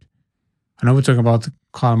good. I know we're talking about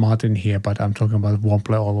Carl Martin here, but I'm talking about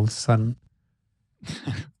Womple all of a sudden.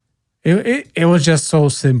 It was just so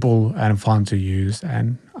simple and fun to use,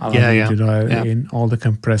 and I allowed in all the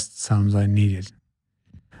compressed sounds I needed.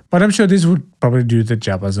 But I'm sure this would probably do the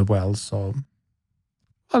job as well. So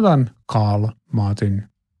well done, Carl Martin.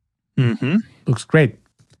 Mm-hmm. Looks great.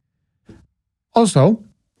 Also,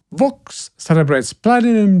 Vox celebrates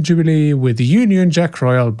Platinum Jubilee with the Union Jack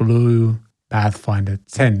Royal Blue Pathfinder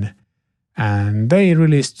 10. And they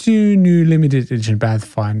released 2 new limited edition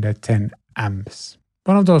Pathfinder 10 amps.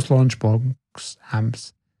 One of those launch box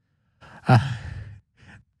amps.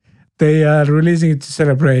 They are releasing it to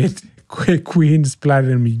celebrate Queen's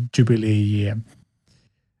Platinum Jubilee year.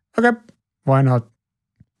 Okay, why not?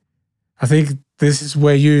 I think this is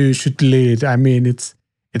where you should lead. I mean, it's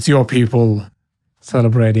your people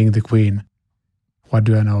celebrating the Queen. What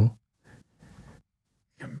do I know?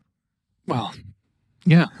 Well,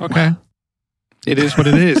 yeah, okay. It is what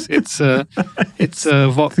it is. It's a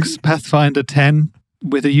Vox Pathfinder 10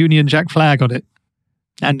 with a Union Jack flag on it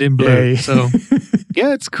and in blue. Yay. So,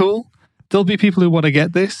 yeah, it's cool. There'll be people who want to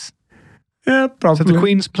get this. Yeah, probably. So the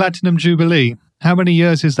Queen's Platinum Jubilee, how many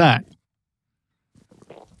years is that?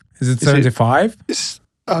 Is it 75?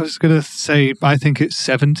 I was going to say, I think it's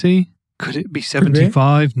 70. Could it be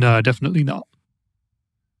 75? No, definitely not.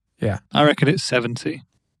 Yeah. I reckon it's 70.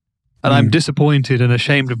 And I'm disappointed and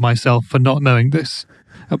ashamed of myself for not knowing this.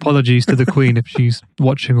 Apologies to the Queen if she's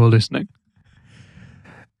watching or listening.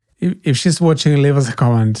 If she's watching, leave us a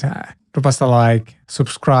comment. Drop us a like,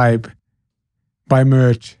 subscribe, buy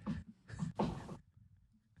merch.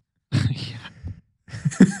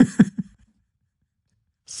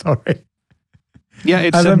 Sorry. Yeah,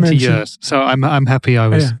 it's 70 years. So I'm happy I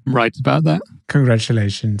was right about that.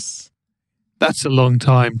 Congratulations. That's a long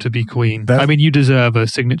time to be Queen. I mean, you deserve a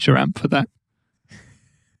signature amp for that.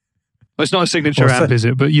 Well, it's not a signature amp, is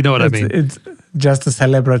it? But you know what I mean. It's just a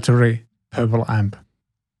celebratory purple amp.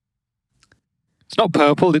 It's not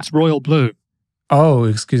purple, it's royal blue. Oh,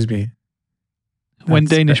 excuse me. When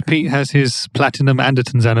Danish Pete has his Platinum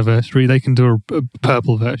Andertons anniversary, they can do a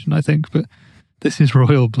purple version, I think. But this is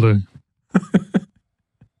royal blue.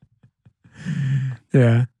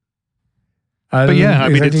 Yeah. But yeah, I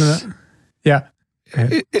mean,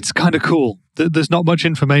 it's kind of cool. There's not much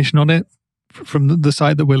information on it from the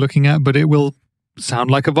site that we're looking at, but it will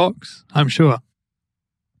sound like a Vox, I'm sure.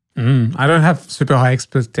 I don't have super high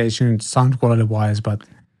expectations sound quality wise, but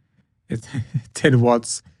it's 10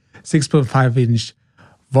 watts, 6.5 inch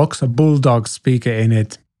Vox Bulldog speaker in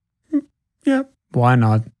it. Yeah, why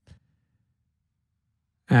not?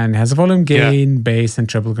 And it has a volume gain, bass, and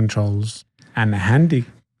treble controls, and a handy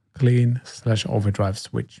clean / overdrive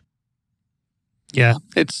switch. Yeah,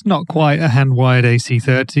 it's not quite a hand-wired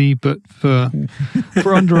AC30, but for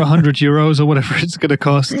under €100 or whatever it's going to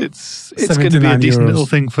cost, it's going to be a decent little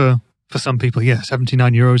thing for some people. Yeah,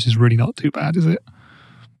 €79 is really not too bad, is it?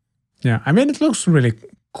 Yeah, I mean, it looks really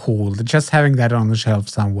cool. Just having that on the shelf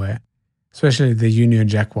somewhere, especially the Union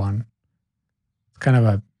Jack one. It's kind of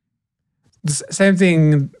a Same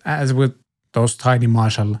thing as with those tiny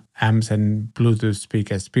Marshall amps and Bluetooth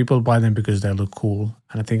speakers. People buy them because they look cool.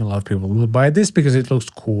 And I think a lot of people will buy this because it looks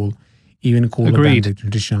cool, even cooler Agreed. than the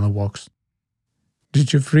traditional Vox.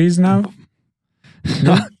 Did you freeze now?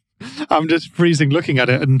 No? I'm just freezing looking at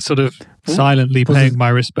it and sort of silently paying my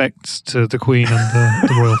respects to the Queen and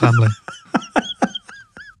the royal family.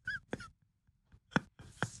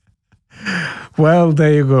 Well,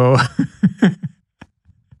 there you go.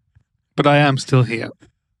 But I am still here.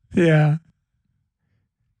 Yeah.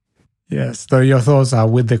 Yes, so your thoughts are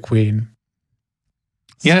with the Queen.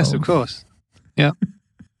 Yes, of course. Yeah.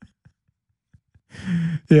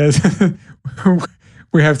 Yes.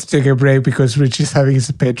 We have to take a break because Rich is having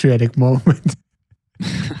his patriotic moment.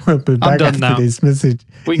 We'll be back after this message.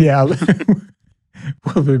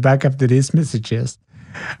 We'll be back after these messages.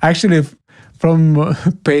 Actually, from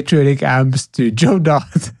patriotic amps to Joe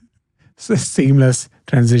Dart, it's a seamless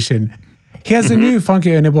transition. He has a new funky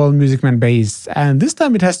Uniball Music Man bass, and this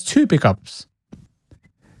time it has 2 pickups.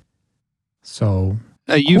 So,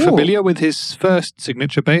 are you familiar with his first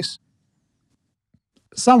signature bass?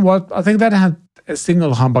 Somewhat. I think that had a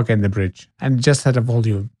single humbucker in the bridge and just had a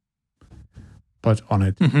volume put on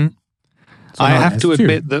it. Mm-hmm. So I have to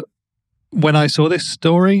admit that when I saw this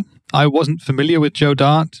story, I wasn't familiar with Joe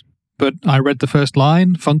Dart, but I read the first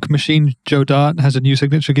line, Funk Machine Joe Dart has a new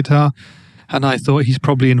signature guitar, and I thought he's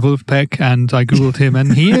probably in Wolfpack, and I Googled him,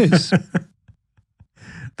 and he is.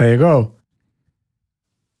 There you go.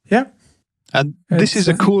 Yeah. And this is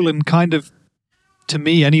a cool and kind of, to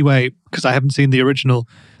me anyway, because I haven't seen the original,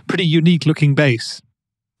 pretty unique looking bass.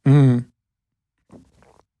 Mm.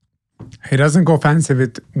 He doesn't go fancy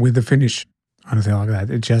with the finish, anything like that.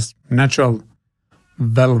 It's just natural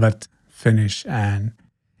velvet finish. And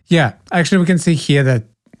yeah, actually we can see here that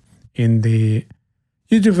in the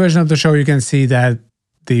YouTube version of the show, you can see that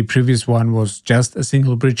the previous one was just a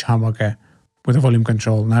single bridge humbucker with a volume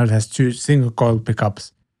control. Now it has 2 single coil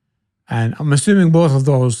pickups. And I'm assuming both of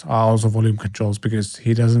those are also volume controls because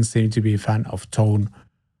he doesn't seem to be a fan of tone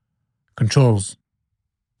controls.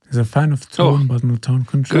 He's a fan of tone, but not tone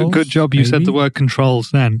controls. Good job you said the word controls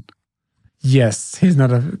then. Yes, he's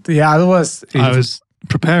not a... Yeah, otherwise... I was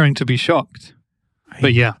preparing to be shocked.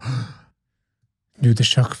 But yeah. Do the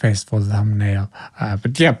shock face for the thumbnail.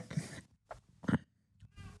 But yeah.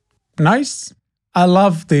 Nice. I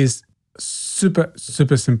love these super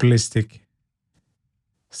simplistic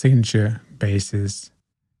signature basses.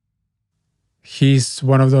 He's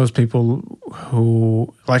one of those people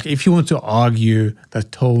who, like, if you want to argue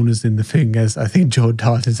that tone is in the fingers, I think Joe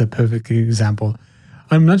Dart is a perfect example.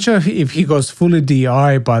 I'm not sure if he goes fully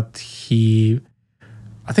DI, but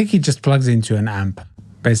I think he just plugs into an amp,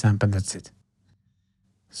 bass amp, and that's it.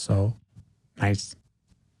 So, nice.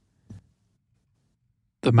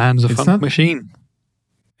 The man's a funk machine.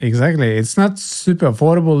 Exactly. It's not super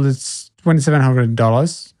affordable. It's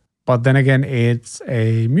 $2,700. But then again, it's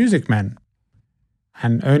a Music Man.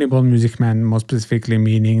 An Uniball Music Man, more specifically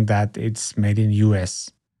meaning that it's made in US.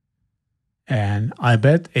 And I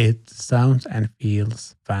bet it sounds and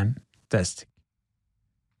feels fantastic.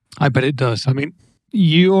 I bet it does. I mean,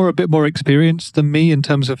 you're a bit more experienced than me in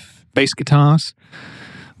terms of bass guitars.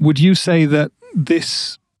 Would you say that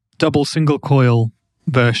this double single coil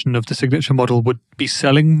version of the signature model would be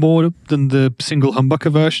selling more than the single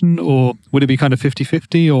humbucker version, or would it be kind of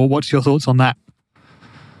 50-50, or what's your thoughts on that?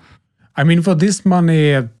 I mean, for this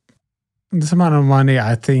money, this amount of money,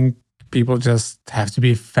 I think people just have to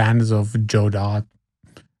be fans of Joe Dart,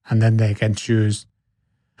 and then they can choose.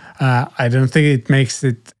 I don't think it makes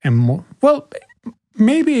it a more... Well,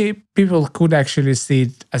 maybe people could actually see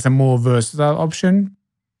it as a more versatile option,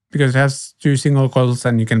 because it has 2 single coils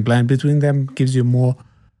and you can blend between them, gives you more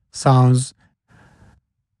sounds.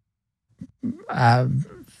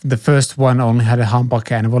 The first one only had a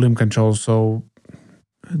humbucker and a volume control, so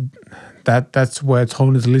that's where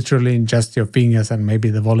tone is literally in just your fingers and maybe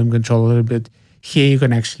the volume control a little bit. Here you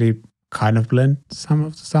can actually kind of blend some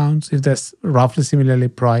of the sounds if they're roughly similarly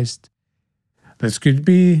priced. This could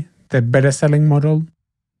be the better selling model,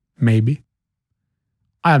 maybe.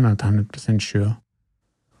 I'm not 100% sure.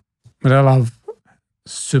 But I love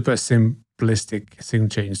super simplistic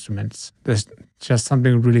signature instruments. There's just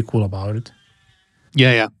something really cool about it.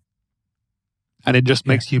 Yeah. And it just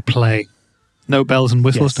makes you play. No bells and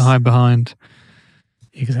whistles to hide behind.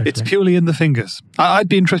 Exactly. It's purely in the fingers. I'd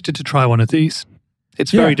be interested to try one of these. It's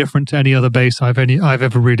very different to any other bass I've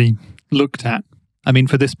ever really looked at. I mean,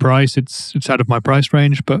 for this price, it's out of my price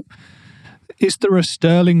range, but is there a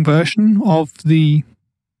sterling version of the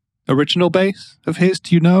original bass of his,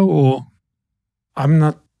 do you know, or? I'm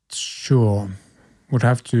not sure. Would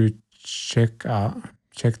have to check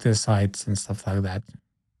their sites and stuff like that.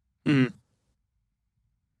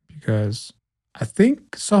 Because I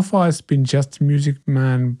think so far it's been just Music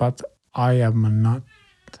Man, but I am not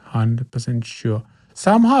 100% sure.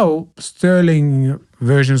 Somehow Sterling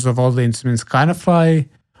versions of all the instruments kind of fly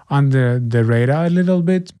under the radar a little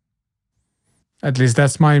bit. At least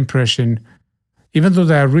that's my impression. Even though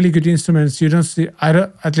they are really good instruments, you don't see. I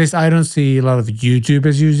don't see a lot of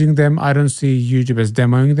YouTubers using them. I don't see YouTubers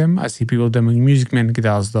demoing them. I see people demoing Music Man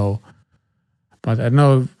guitars though. But I don't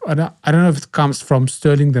know if it comes from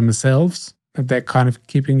Sterling themselves, that they're kind of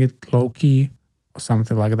keeping it low key or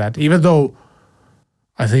something like that. Even though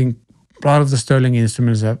I think a lot of the Sterling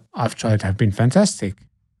instruments that I've tried have been fantastic.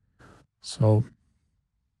 So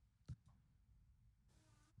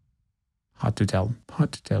hard to tell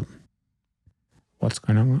what's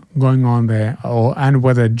going on there, and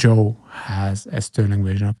whether Joe has a Sterling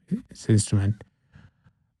version of his instrument.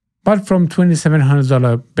 But from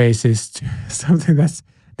 $2,700 basis to something that's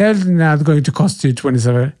definitely not going to cost you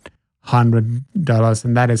 $2,700,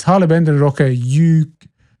 and that is Harley Benton Rocker Uke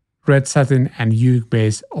Red Satin and Uke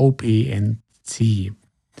Bass OPNT.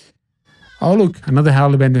 Oh look, another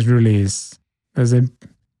Harley Benton release. There's a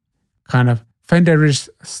kind of Fenderish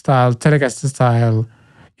style, Telecaster style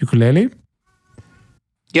ukulele.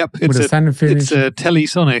 Yep, it's a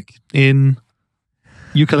Telesonic in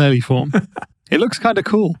ukulele form. It looks kind of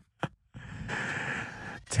cool.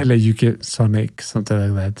 Telesonic, something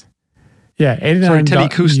like that. Yeah, 89. Sorry,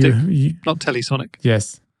 Teleacoustic, not Telesonic.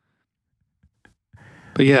 Yes.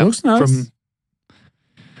 But yeah, looks nice.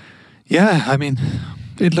 I mean,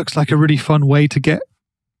 it looks like a really fun way to get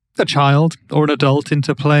a child or an adult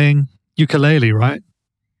into playing ukulele, right?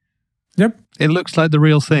 Yep. It looks like the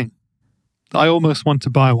real thing. I almost want to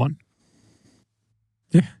buy one.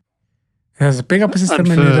 Yeah. It has a pickup system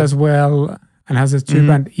in it as well, and has a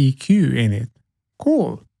 2-band EQ in it.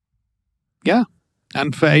 Cool. Yeah.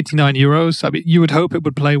 And for €89, I mean, you would hope it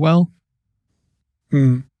would play well.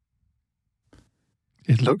 It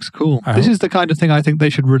looks cool. This is the kind of thing I think they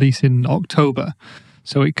should release in October,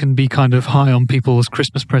 so it can be kind of high on people's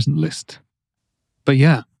Christmas present list. But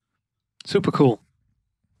yeah, super cool.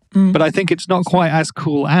 But I think it's not quite as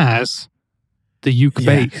cool as the uke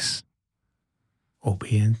bass.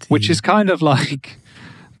 OPNT. Which is kind of like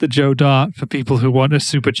the Joe Dart for people who want a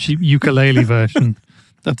super cheap ukulele version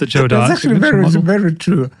of the Joe Dart. That's actually very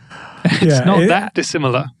true. It's not that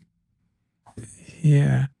dissimilar.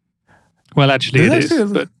 Yeah. Well, actually it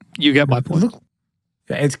is, but you get my point. Look,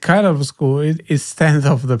 it's kind of cool. It's 10th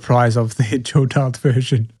of the price of the Joe Dart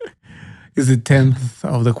version. Is it 10th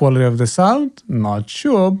of the quality of the sound? Not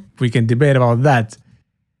sure. We can debate about that.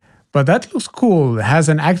 But that looks cool. It has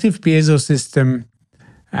an active piezo system,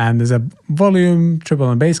 and there's a volume, treble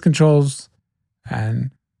and bass controls,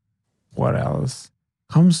 and what else?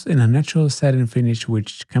 Comes in a natural satin finish,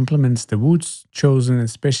 which complements the woods chosen,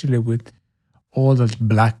 especially with all that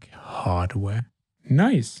black hardware.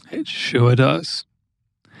 Nice. It sure does.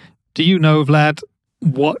 Do you know, Vlad,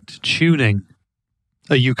 what tuning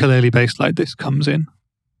a ukulele bass like this comes in?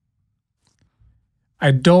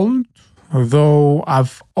 I don't, although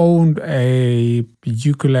I've owned a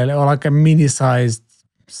ukulele or like a mini-sized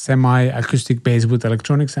semi-acoustic bass with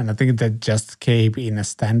electronics, and I think that just came in a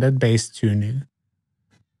standard bass tuning.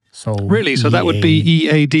 So really? So that would be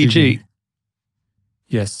EADG?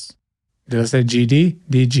 Yes. Did I say GD?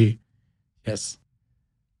 DG. Yes.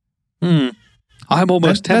 I'm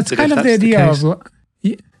almost tempted. That's kind of the idea of...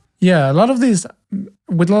 Yeah, a lot of these,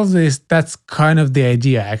 that's kind of the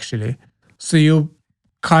idea, actually. So you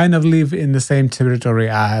kind of live in the same territory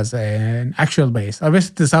as an actual bass.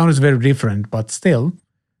 Obviously, the sound is very different, but still,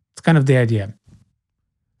 it's kind of the idea.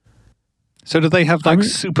 So do they have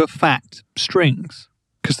super fat strings?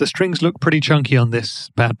 Because the strings look pretty chunky on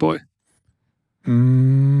this bad boy. They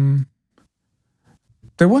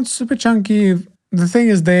want super chunky. The thing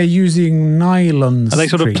is, they're using nylon strings. Are they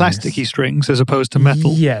sort of plasticky strings as opposed to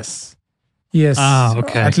metal? Yes. Ah,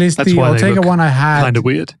 okay. At least that's the why Ortega one I had. Kind of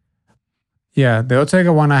weird. Yeah, the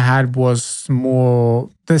Ortega one I had was more.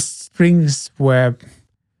 The strings were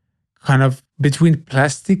kind of between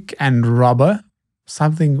plastic and rubber.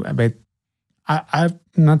 Something a bit. I'm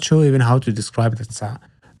not sure even how to describe that sound.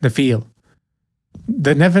 The feel.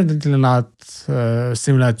 They're definitely not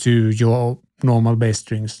similar to your normal bass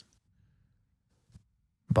strings.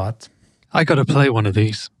 But I got to play one of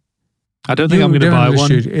these. I don't think I'm going to buy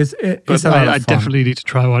one. It's I definitely need to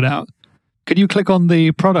try one out. Can you click on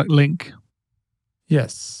the product link?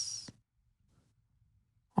 Yes.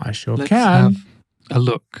 I sure Let's can. Have a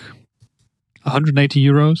look.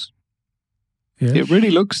 €180. Yes. It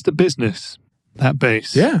really looks the business, that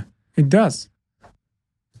bass. Yeah, It does.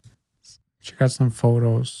 Check out some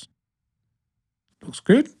photos. Looks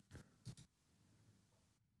good.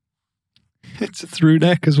 It's a through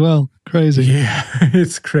neck as well. Crazy. Yeah,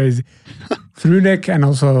 it's crazy. Through neck and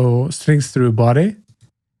also strings through body.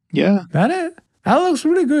 Yeah. That looks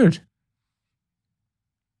really good.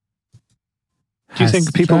 Do you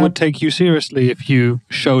think people would take you seriously if you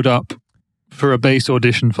showed up for a bass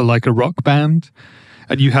audition for like a rock band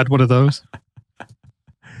and you had one of those?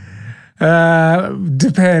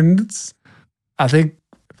 Depends. I think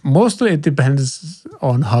mostly it depends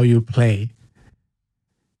on how you play.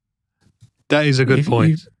 That is a good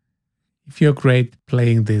point. If you're great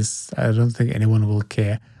playing this, I don't think anyone will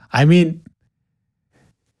care. I mean,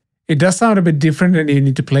 it does sound a bit different and you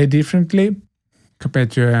need to play differently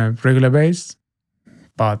compared to a regular bass.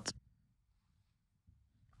 But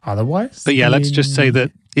otherwise... But yeah, let's just say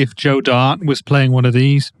that if Joe Dart was playing one of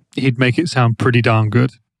these, he'd make it sound pretty darn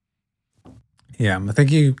good. Yeah, I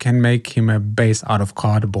think you can make him a bass out of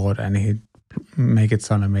cardboard and he'd make it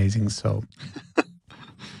sound amazing. So...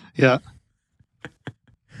 Yeah.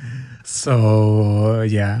 So,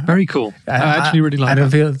 yeah. Very cool. I actually really like that. I don't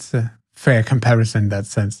feel it's a fair comparison in that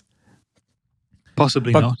sense.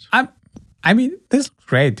 Possibly but not. I mean, this looks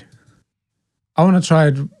great. I want to try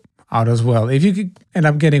it out as well. If you could end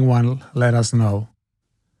up getting one, let us know.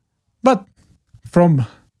 But from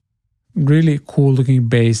really cool looking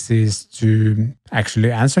basses to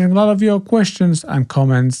actually answering a lot of your questions and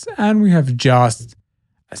comments, and we have just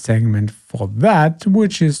a segment for that,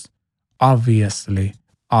 which is obviously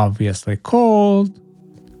called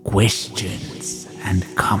Questions and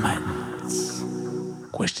Comments.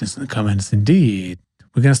 Questions and comments indeed.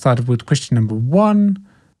 We're going to start with question number 1.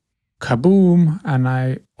 Kaboom. And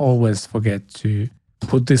I always forget to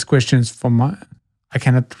put these questions I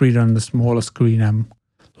cannot read on the smaller screen I'm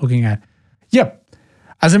looking at. Yep.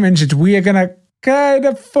 As I mentioned, we are going to kind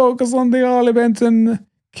of focus on the Harley Benton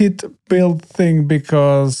kit build thing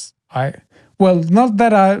because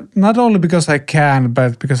not only because I can,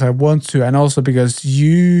 but because I want to, and also because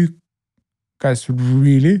you guys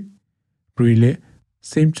really, really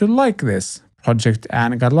seem to like this project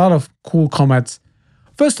and got a lot of cool comments.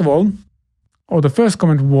 First of all, the first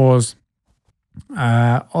comment was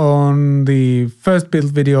on the first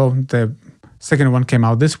build video. The second one came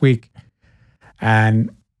out this week,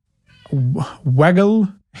 and Waggle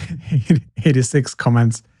 86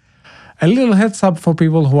 comments. A little heads up for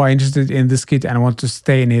people who are interested in this kit and want to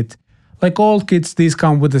stay in it. Like all kits, these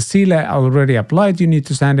come with the sealer already applied. You need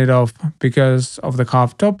to sand it off because of the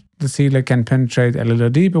carved top. The sealer can penetrate a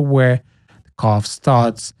little deeper where the carve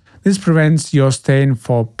starts. This prevents your stain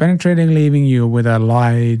from penetrating, leaving you with a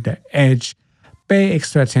light edge. Pay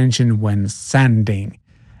extra attention when sanding.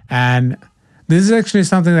 And this is actually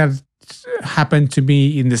something that happened to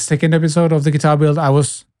me in the second episode of the guitar build. I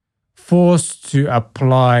was forced to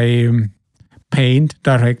apply paint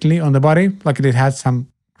directly on the body. Like it had some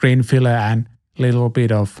grain filler and a little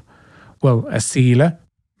bit of, a sealer,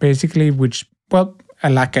 basically, a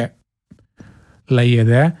lacquer layer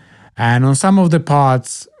there. And on some of the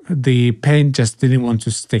parts, the paint just didn't want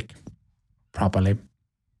to stick properly.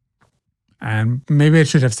 And maybe I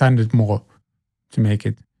should have sanded more to make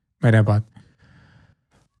it better, but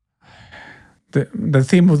the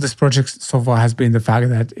theme of this project so far has been the fact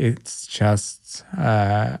that it's just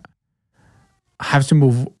have to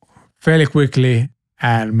move fairly quickly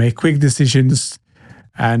and make quick decisions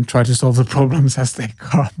and try to solve the problems as they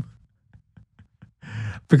come.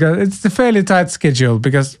 Because it's a fairly tight schedule,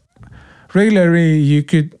 because regularly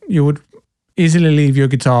you would easily leave your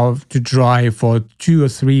guitar to dry for 2 or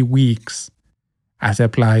 3 weeks after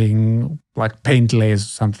applying like paint layers or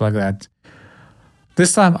something like that.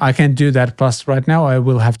 This time I can't do that. Plus, right now I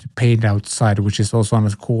will have to paint outside, which is also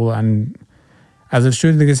not cool. And as of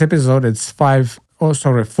shooting this episode, it's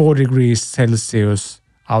 4 degrees Celsius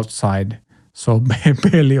outside, so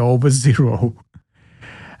barely over zero.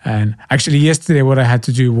 And actually, yesterday what I had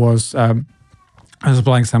to do was I was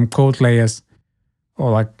applying some coat layers,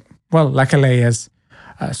 or lacquer layers.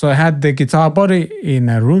 So I had the guitar body in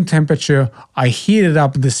a room temperature. I heated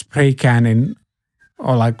up the spray can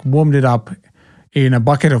warmed it up in a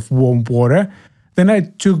bucket of warm water. Then I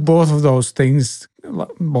took both of those things,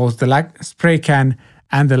 both the spray can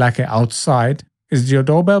and the lacquer outside. Is it your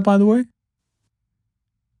doorbell, by the way?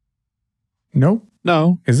 No?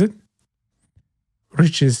 No. Is it?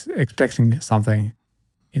 Rich is expecting something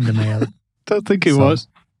in the mail. Don't think it was.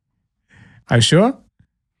 Are you sure?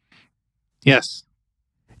 Yes.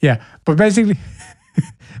 Yeah, but basically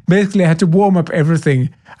I had to warm up everything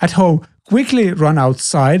at home, quickly run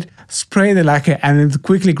outside, spray the lacquer, and then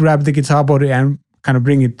quickly grab the guitar body and kind of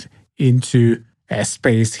bring it into a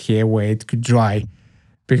space here where it could dry.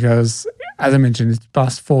 Because, as I mentioned, it's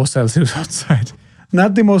past 4 Celsius outside.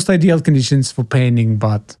 Not the most ideal conditions for painting,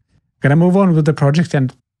 but gonna move on with the project.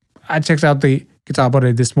 And I checked out the guitar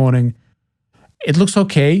body this morning. It looks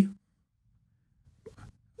okay.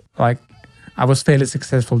 Like, I was fairly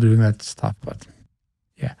successful doing that stuff, but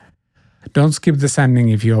yeah. Don't skip the sanding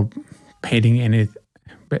if you're painting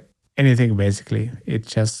anything, basically.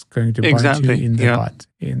 It's just going to bite you in the butt.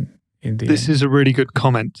 This is a really good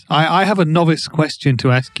comment. I have a novice question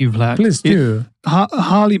to ask you, Vlad. Please do.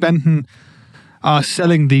 Harley Benton are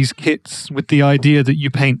selling these kits with the idea that you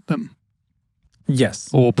paint them. Yes.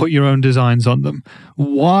 Or put your own designs on them.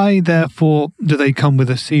 Why, therefore, do they come with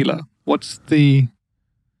a sealer? What's the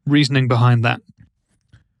reasoning behind that?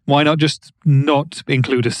 Why not just not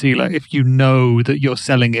include a sealer if you know that you're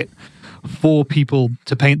selling it for people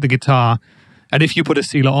to paint the guitar, and if you put a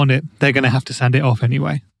sealer on it, they're going to have to sand it off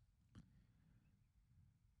anyway?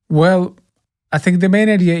 Well, I think the main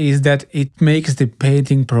idea is that it makes the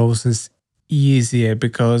painting process easier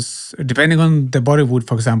because depending on the body wood,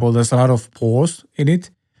 for example, there's a lot of pores in it.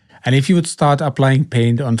 And if you would start applying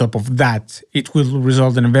paint on top of that, it will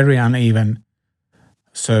result in a very uneven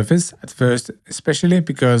surface at first, especially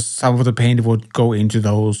because some of the paint would go into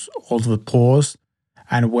all of the pores,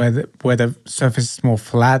 and where the surface is more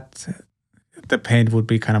flat, the paint would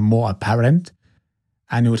be kind of more apparent,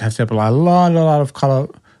 and you would have to apply a lot of color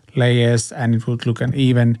layers, and it would look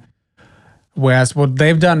uneven. Whereas what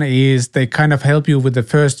they've done is they kind of help you with the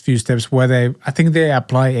first few steps where I think they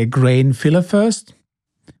apply a grain filler first,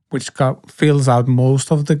 which fills out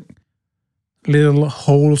most of the little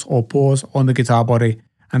holes or pores on the guitar body,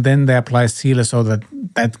 and then they apply sealer so that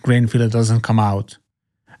that grain filler doesn't come out.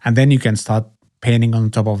 And then you can start painting on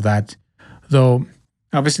top of that. Though,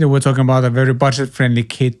 obviously we're talking about a very budget-friendly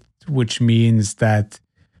kit, which means that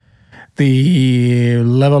the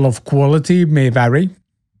level of quality may vary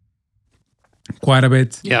quite a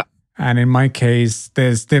bit. Yeah. And in my case,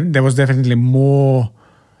 there was definitely more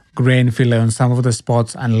grain filler on some of the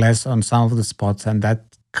spots and less on some of the spots, and that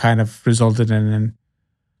kind of resulted in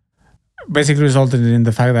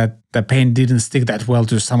the fact that the paint didn't stick that well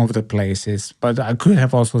to some of the places. But I could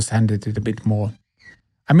have also sanded it a bit more.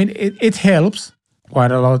 I mean, it helps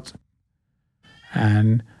quite a lot.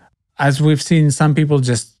 And as we've seen, some people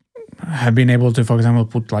just have been able to, for example,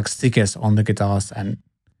 put like stickers on the guitars and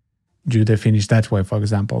do the finish that way, for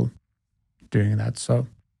example, doing that. So,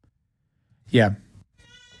 yeah.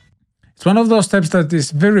 It's one of those steps that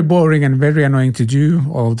is very boring and very annoying to do,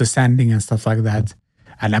 all of the sanding and stuff like that,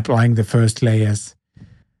 and applying the first layers.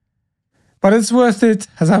 But it's worth it,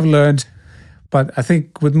 as I've learned. But I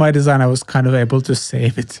think with my design, I was kind of able to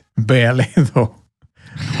save it, barely though.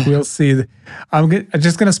 We'll see. I'm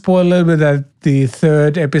just going to spoil a little bit that the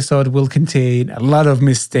third episode will contain a lot of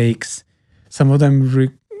mistakes. Some of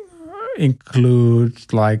them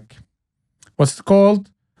include like, what's it called?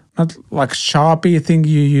 Not like Sharpie thing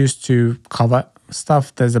you use to cover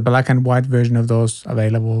stuff. There's a black and white version of those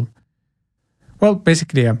available. Well,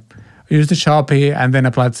 basically, I used the Sharpie and then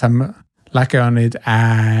applied some lacquer on it,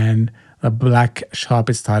 and the black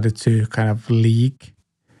Sharpie started to kind of leak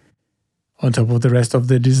on top of the rest of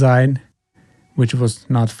the design, which was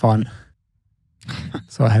not fun.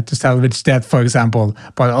 So I had to salvage that, for example.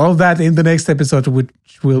 But all of that in the next episode, which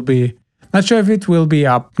will be, not sure if it will be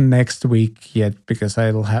up next week yet, because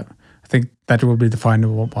I think that will be the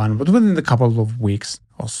final one, but within a couple of weeks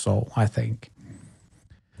or so, I think.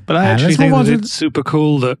 But I actually think that it's super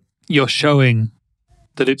cool that you're showing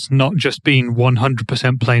that it's not just been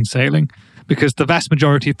 100% plain sailing, because the vast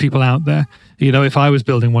majority of people out there, if I was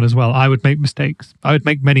building one as well, I would make mistakes. I would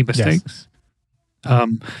make many mistakes.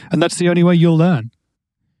 Yes. And that's the only way you'll learn.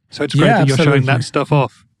 So it's great that you're showing that stuff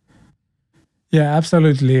off. Yeah,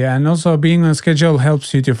 absolutely. And also being on schedule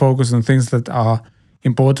helps you to focus on things that are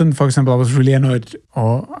important. For example, I was really annoyed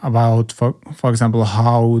about, for example,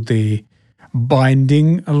 how the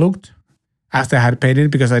binding looked after I had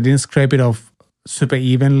painted, because I didn't scrape it off super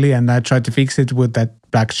evenly, and I tried to fix it with that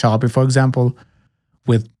black Sharpie, for example,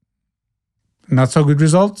 with not so good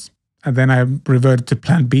results. And then I reverted to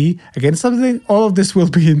plan B. Again, all of this will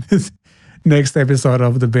be in this next episode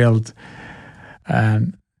of the build.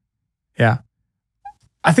 And yeah,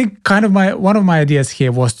 I think kind of one of my ideas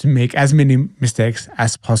here was to make as many mistakes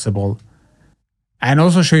as possible, and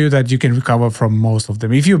also show you that you can recover from most of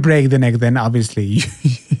them. If you break the neck, then obviously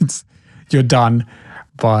you're done.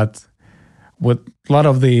 But with a lot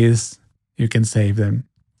of these, you can save them.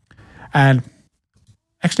 And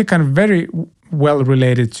actually kind of very well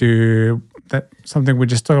related to that, something we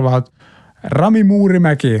just talked about, Rami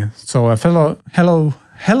Muurimäki. So a fellow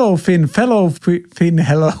Hello, Finn. Fellow Finn,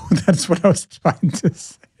 hello. That's what I was trying to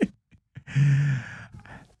say.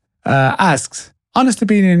 Asks, honest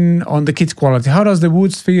opinion on the kit quality. How does the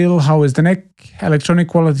woods feel? How is the neck, electronic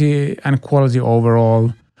quality, and quality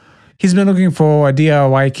overall? He's been looking for a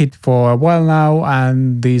DIY kit for a while now,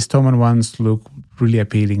 and these Thomann ones look really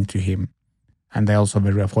appealing to him. And they're also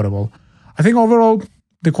very affordable. I think overall,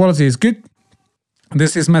 the quality is good.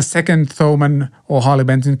 This is my second Thomann or Harley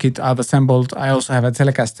Benton kit I've assembled. I also have a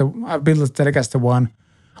Telecaster. I've built a Telecaster one,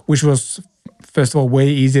 which was, first of all, way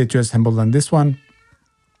easier to assemble than this one.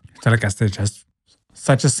 Telecaster is just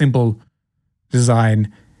such a simple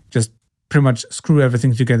design. Just pretty much screw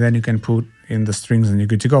everything together and you can put in the strings and you're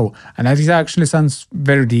good to go. And that actually sounds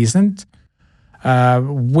very decent.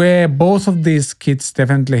 Where both of these kits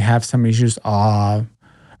definitely have some issues are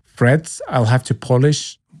frets. I'll have to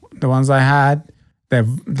polish the ones I had.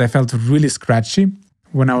 They felt really scratchy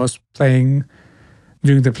when I was playing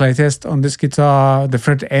during the playtest on this guitar. The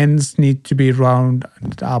fret ends need to be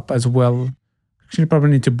rounded up as well. Actually,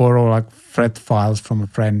 probably need to borrow like fret files from a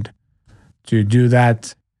friend to do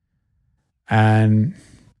that.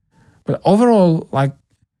 But overall, like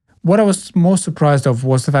what I was most surprised of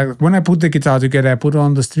was the fact that when I put the guitar together, I put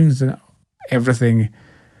on the strings and everything.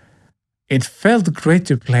 It felt great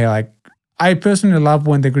to play. Like I personally love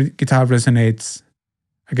when the guitar resonates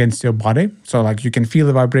against your body. So like you can feel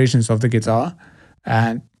the vibrations of the guitar.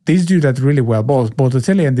 And these do that really well. Both the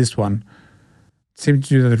Tele and this one seem to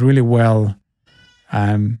do that really well.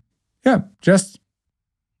 Just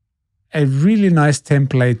a really nice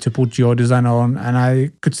template to put your design on. And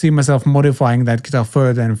I could see myself modifying that guitar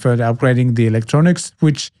further and further, upgrading the electronics,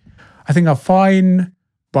 which I think are fine,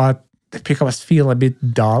 but the pickups feel a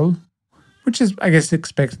bit dull, which is, I guess,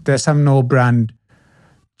 expected. There's some no-brand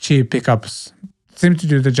cheap pickups seem to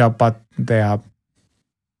do the job, but they are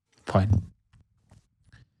fine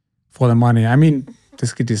for the money. I mean,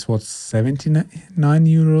 this kit is what, 79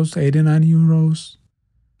 euros, 89 euros,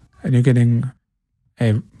 and you're getting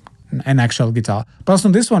an actual guitar. Plus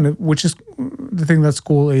on this one, which is the thing that's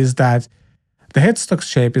cool, is that the headstock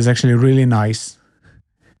shape is actually really nice.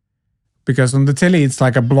 Because on the Tele, it's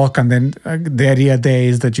like a block, and then the idea there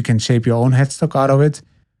is that you can shape your own headstock out of it.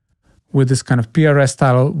 With this kind of PRS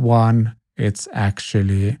style one, it's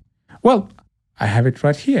actually, well, I have it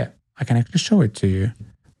right here. I can actually show it to you.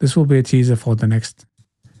 This will be a teaser for the next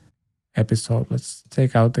episode. Let's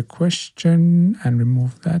take out the question and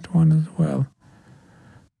remove that one as well.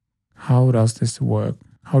 How does this work?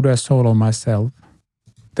 How do I solo myself?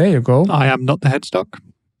 There you go. I am not the headstock.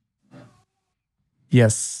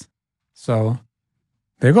 Yes. So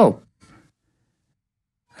there you go.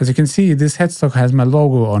 As you can see, this headstock has my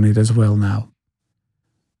logo on it as well now.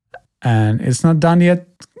 And it's not done yet,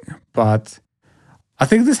 but I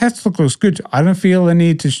think this headstock looks good. I don't feel the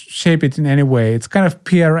need to shape it in any way. It's kind of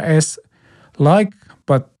PRS-like,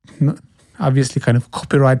 but obviously kind of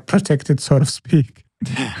copyright protected, so to speak.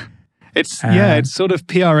 It's sort of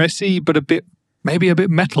PRS-y, but maybe a bit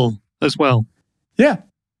metal as well. Yeah,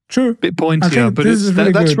 true. Bit pointier, but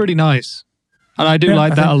that's really nice. And I do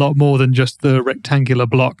like that a lot more than just the rectangular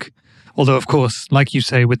block. Although, of course, like you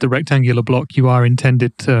say, with the rectangular block, you are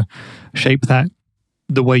intended to shape that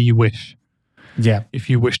the way you wish. Yeah. If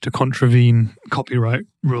you wish to contravene copyright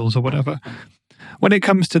rules or whatever. When it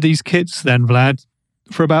comes to these kits then, Vlad,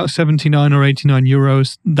 for about 79 or 89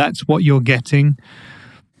 euros, that's what you're getting.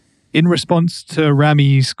 In response to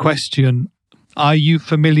Rami's question, are you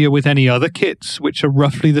familiar with any other kits which are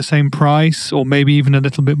roughly the same price or maybe even a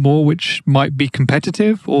little bit more, which might be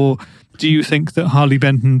competitive? Or do you think that Harley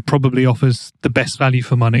Benton probably offers the best value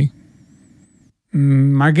for money?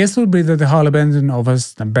 My guess would be that the Harley Benton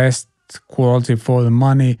offers the best quality for the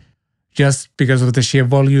money just because of the sheer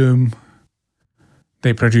volume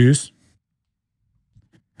they produce.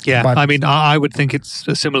 Yeah, but, I mean, I would think it's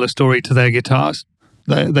a similar story to their guitars.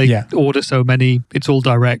 They order so many, it's all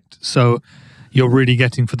direct. So you're really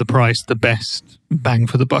getting for the price the best bang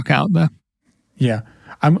for the buck out there. Yeah.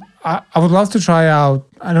 I would love to try out,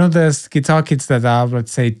 I know there's guitar kits that are,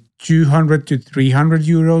 let's say, 200 to 300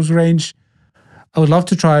 euros range. I would love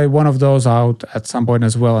to try one of those out at some point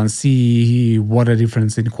as well and see what a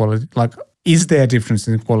difference in quality, like, is there a difference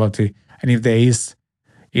in quality? And if there is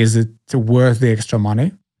it worth the extra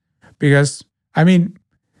money? Because, I mean,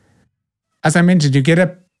 as I mentioned, you get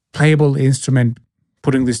a playable instrument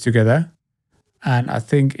putting this together. And I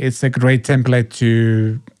think it's a great template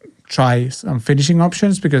to try some finishing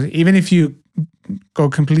options, because even if you go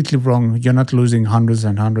completely wrong, you're not losing hundreds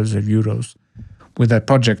and hundreds of euros with that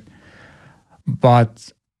project.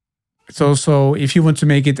 But it's also, if you want to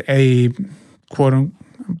make it a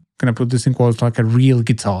going to put this in quotes, like a real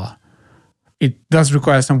guitar. It does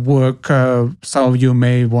require some work. Some of you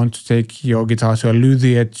may want to take your guitar to a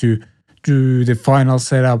luthier to do the final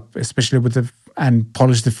setup, especially and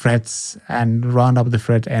polish the frets and round up the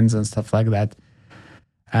fret ends and stuff like that.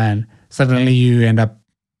 And suddenly you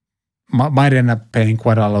might end up paying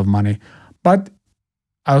quite a lot of money. But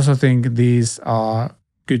I also think these are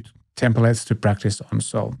good templates to practice on.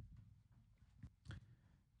 So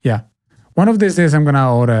yeah, one of these days I'm going to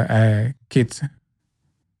order a kit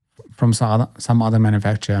from some other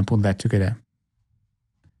manufacturer and put that together.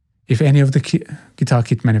 If any of the guitar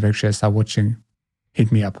kit manufacturers are watching,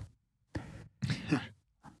 hit me up.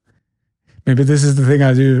 Maybe this is the thing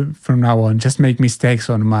I do from now on. Just make mistakes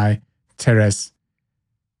on my terrace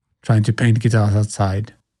trying to paint guitars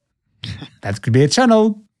outside. That could be a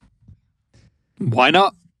channel. Why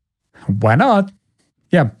not? Why not?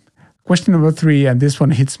 Yeah. Question number 3, and this one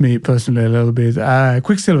hits me personally a little bit.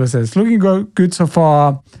 Quicksilver says, looking good so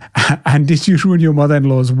far. And did you ruin your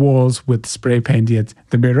mother-in-law's walls with spray paint yet?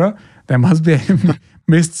 The mirror? There must be a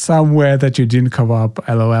mist somewhere that you didn't cover up,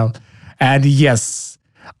 LOL. And yes,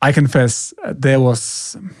 I confess, there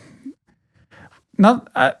was not...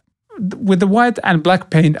 with the white and black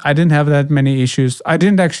paint, I didn't have that many issues. I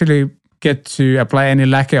didn't actually get to apply any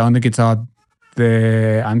lacquer on the guitar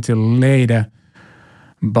until later.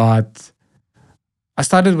 But I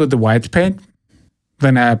started with the white paint.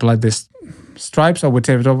 Then I applied this stripes. I would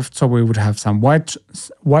tape it off so we would have some white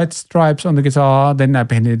stripes on the guitar. Then I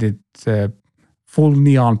painted it full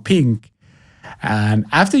neon pink. And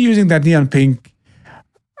after using that neon pink,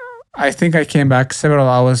 I think I came back several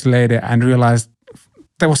hours later and realized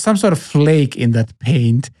there was some sort of flake in that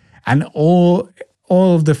paint, and all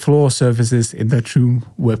of the floor surfaces in that room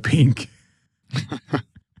were pink.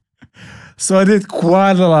 So I did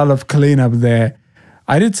quite a lot of cleanup there.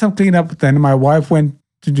 I did some cleanup, then my wife went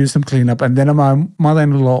to do some cleanup, and then my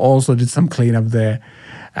mother-in-law also did some cleanup there.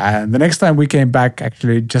 And the next time we came back,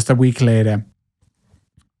 actually just a week later,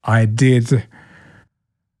 I did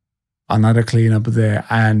another cleanup there.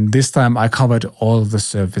 And this time I covered all of the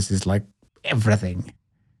surfaces, like everything.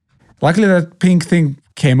 Luckily that pink thing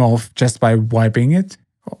came off just by wiping it.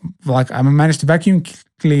 Like I managed to vacuum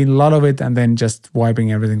clean a lot of it and then just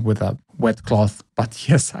wiping everything with a wet cloth. But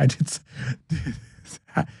yes, I did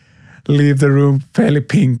leave the room fairly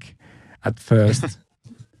pink at first.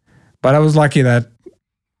 But I was lucky that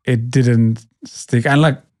it didn't stick. And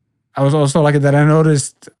like I was also lucky that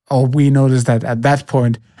we noticed that at that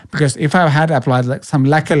point, because if I had applied like some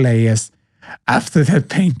lacquer layers after that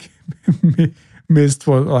pink mist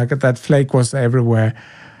was like that flake was everywhere,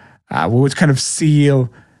 we would kind of seal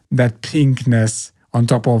that pinkness on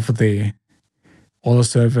top of all the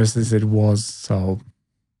surfaces it was. So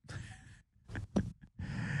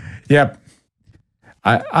yeah,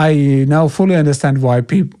 I now fully understand why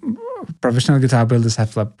professional guitar builders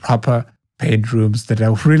have like proper paint rooms that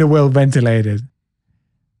are really well ventilated.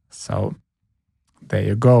 So there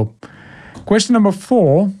you go. Question number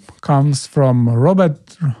 4 comes from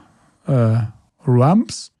Robert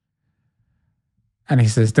Ruamps. And he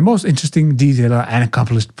says, the most interesting, detailed, and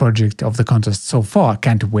accomplished project of the contest so far.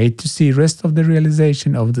 Can't wait to see rest of the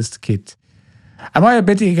realization of this kit. Am I a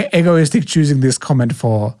bit egoistic choosing this comment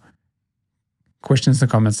for questions in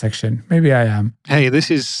the comment section? Maybe I am. Hey, this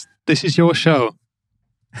is your show.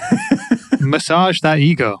 Massage that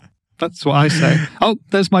ego. That's what I say. Oh,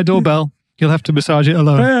 there's my doorbell. You'll have to massage it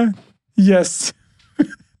alone. Yes.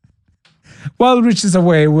 While Rich is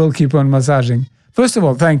away, we'll keep on massaging. First of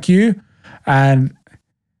all, thank you. And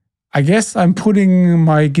I guess I'm putting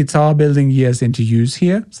my guitar building years into use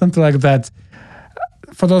here. Something like that.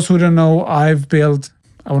 For those who don't know, I've built,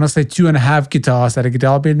 I want to say 2.5 guitars at a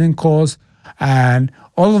guitar building course. And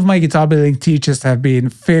all of my guitar building teachers have been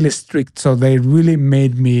fairly strict. So they really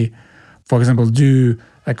made me, for example, do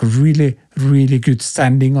like really, really good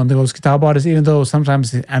sanding on those guitar bodies, even though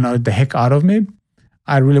sometimes it annoyed the heck out of me.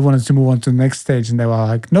 I really wanted to move on to the next stage. And they were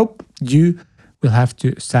like, nope, you will have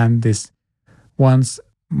to sand this once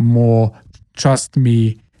more. Trust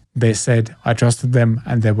me, they said. I trusted them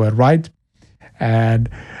and they were right. And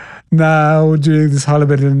now during this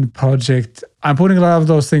Halliburton project, I'm putting a lot of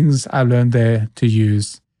those things I learned there to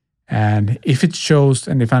use. And if it shows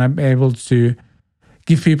and if I'm able to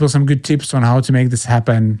give people some good tips on how to make this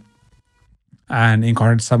happen and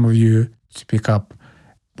encourage some of you to pick up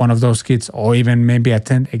one of those kits or even maybe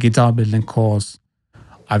attend a guitar building course,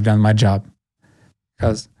 I've done my job.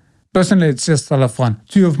 Because personally, it's just a lot of fun.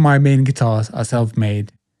 2 of my main guitars are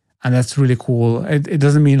self-made, and that's really cool. It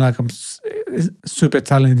doesn't mean like I'm super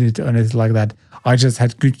talented or anything like that. I just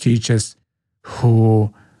had good teachers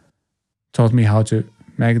who taught me how to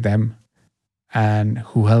make them and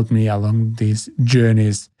who helped me along these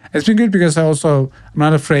journeys. It's been good because I'm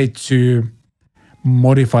not afraid to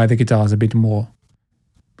modify the guitars a bit more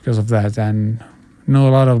because of that, and know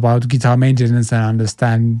a lot about guitar maintenance and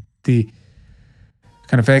understand the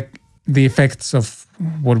kind of the effects of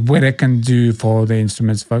what weather can do for the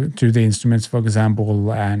instruments, for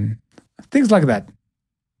example, and things like that.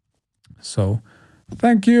 So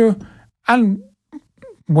thank you. And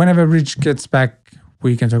whenever Rich gets back,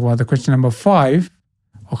 we can talk about the question number 5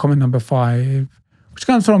 or comment number 5, which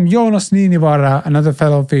comes from Jonas Niinivara, another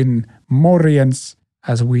fellow in Morjens,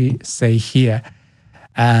 as we say here.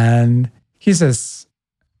 And he says,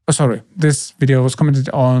 this video was commented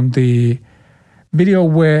on the video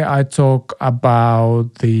where I talk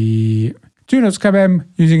about the 2-Notes Cab M,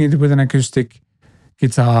 using it with an acoustic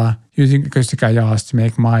guitar, using acoustic IRs to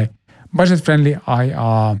make my budget-friendly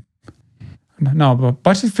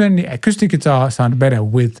acoustic guitar sound better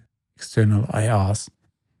with external IRs.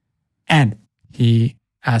 And he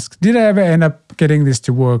asks, did I ever end up getting this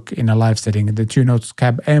to work in a live setting, the 2-Notes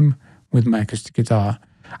Cab M with my acoustic guitar?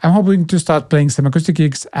 I'm hoping to start playing some acoustic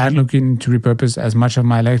gigs and looking to repurpose as much of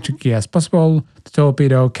my electric gear as possible, the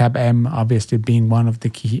Torpedo Cab M obviously being one of the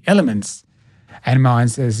key elements. And mine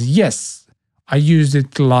says, yes, I used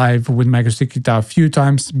it live with my acoustic guitar a few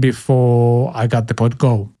times before I got the Pod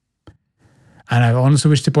Go. And I only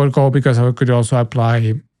switched to Pod Go because I could also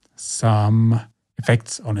apply some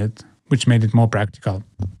effects on it, which made it more practical.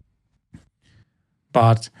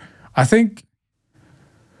 But I think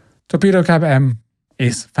Torpedo Cab M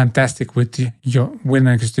is fantastic with an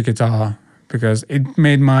acoustic guitar because it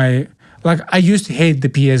made I used to hate the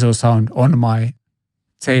piezo sound on my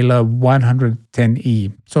Taylor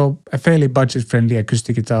 110E. So a fairly budget-friendly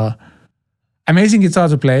acoustic guitar. Amazing guitar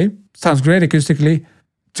to play. Sounds great acoustically.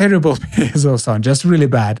 Terrible piezo sound, just really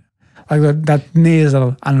bad. Like that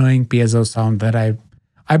nasal, annoying piezo sound that I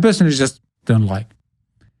personally just don't like.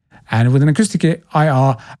 And with an acoustic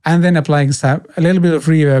IR and then applying a little bit of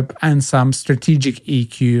reverb and some strategic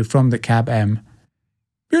EQ from the Cab M,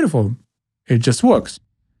 beautiful. It just works.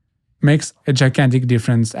 Makes a gigantic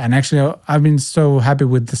difference. And actually, I've been so happy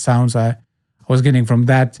with the sounds I was getting from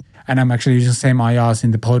that. And I'm actually using the same IRs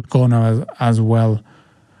in the Pod Go now as well.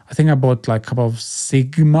 I think I bought like a couple of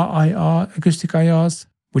Sigma IR, acoustic IRs,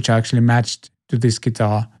 which are actually matched to this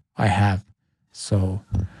guitar I have. So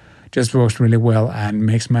just works really well and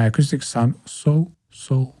makes my acoustic sound so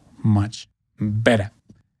much better.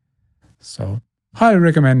 So highly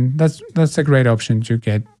recommend. That's a great option to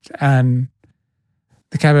get. And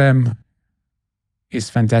the Cab M is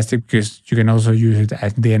fantastic because you can also use it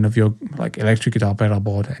at the end of your electric guitar pedal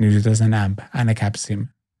board and use it as an amp and a cab sim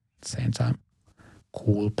at the same time.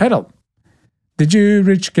 Cool pedal. Did you,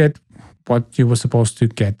 Rich, get what you were supposed to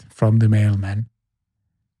get from the mailman?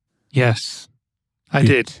 Yes, I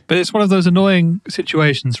did. But it's one of those annoying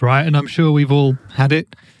situations, right? And I'm sure we've all had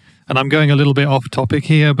it. And I'm going a little bit off topic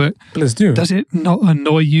here, but please do. Does it not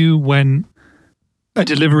annoy you when a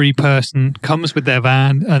delivery person comes with their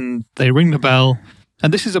van and they ring the bell?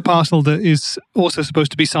 And this is a parcel that is also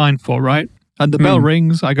supposed to be signed for, right? And the bell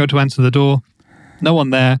rings, I go to answer the door, no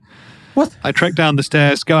one there. What? I trek down the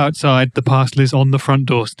stairs, go outside, the parcel is on the front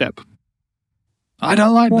doorstep. I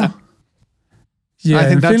don't like that. Yeah, I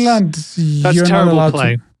think in Finland, that's you're terrible not allowed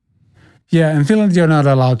play. In Finland, you're not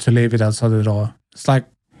allowed to leave it outside the door. It's like,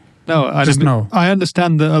 no. I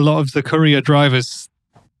understand that a lot of the courier drivers,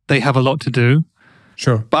 they have a lot to do.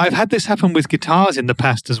 Sure. But I've had this happen with guitars in the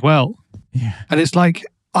past as well. Yeah. And it's like,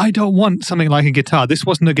 I don't want something like a guitar. This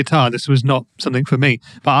wasn't a guitar. This was not something for me.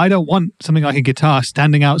 But I don't want something like a guitar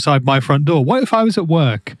standing outside my front door. What if I was at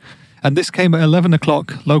work and this came at 11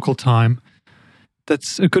 o'clock local time?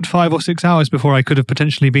 That's a good 5 or 6 hours before I could have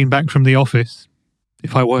potentially been back from the office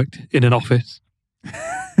if I worked in an office.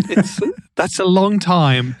 That's a long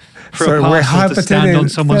time for a parcel to stand on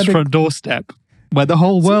someone's front doorstep where the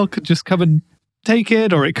whole world could just come and take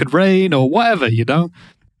it, or it could rain or whatever, you know?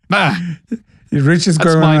 Rich is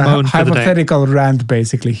going on a hypothetical rant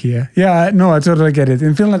basically here. Yeah, no, I totally get it.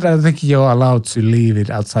 In Finland, I don't think you're allowed to leave it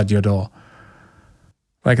outside your door.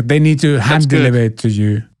 Like they need to hand deliver it to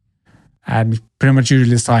you. And pretty much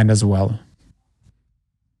usually signed as well.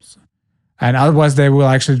 And otherwise, they will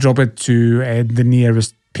actually drop it to the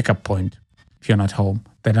nearest pickup point if you're not home.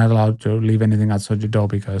 They're not allowed to leave anything outside your door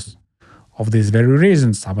because of these very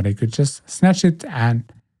reasons. Somebody could just snatch it, and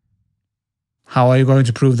how are you going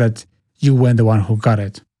to prove that you were the one who got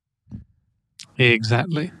it?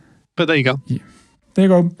 Exactly. But there you go. Yeah. There you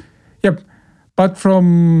go. Yep. But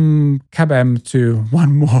from Cab M to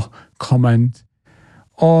one more comment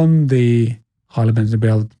on the Harley Benson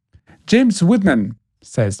build. James Whitman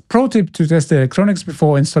says, pro tip to test the electronics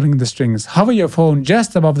before installing the strings. Hover your phone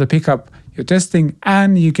just above the pickup you're testing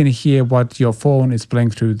and you can hear what your phone is playing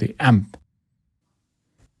through the amp.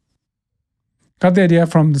 Got the idea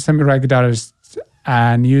from the samurai guitarist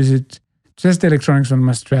and use it to test the electronics on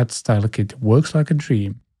my Strat style kit. Works like a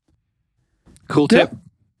dream. Cool tip.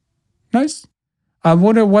 Nice. I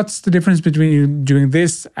wonder what's the difference between you doing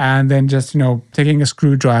this and then just, taking a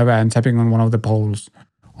screwdriver and tapping on one of the poles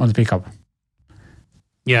on the pickup.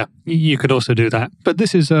 Yeah, you could also do that. But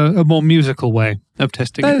this is a more musical way of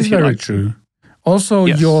testing it. That is very true. Also,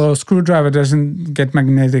 your screwdriver doesn't get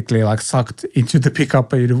magnetically sucked into the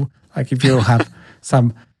pickup. If you have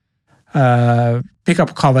some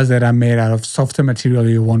pickup covers that are made out of softer material,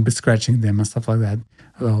 you won't be scratching them and stuff like that.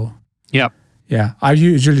 So, yeah, I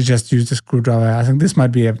usually just use the screwdriver. I think this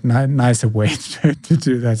might be a nicer way to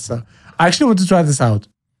do that. So I actually want to try this out.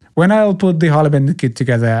 When I'll put the Harley Benton kit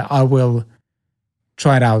together, I will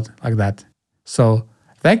try it out like that. So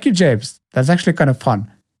thank you, James. That's actually kind of fun.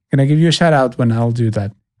 Can I give you a shout out when I'll do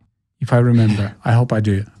that? If I remember. I hope I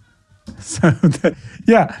do. So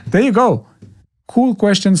there you go. Cool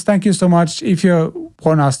questions. Thank you so much. If you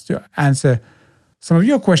want us to answer some of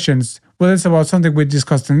your questions, whether it's about something we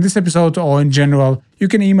discussed in this episode or in general, you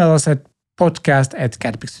can email us at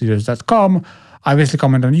podcast@catpicstudios.com. Obviously,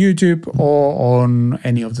 comment on YouTube or on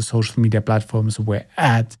any of the social media platforms we're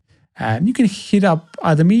at. And you can hit up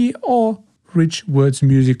either me or Rich Words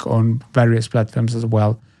Music on various platforms as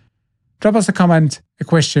well. Drop us a comment, a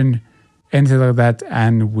question, anything like that,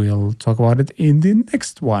 and we'll talk about it in the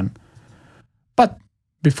next one. But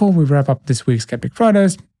before we wrap up this week's Capic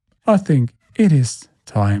Fridays, I think it is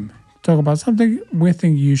time to talk about something we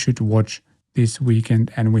think you should watch this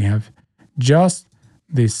weekend, and we have just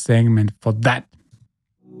this segment for that.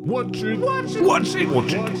 Watch it.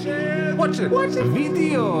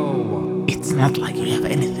 Video. It's not like you have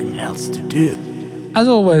anything else to do. As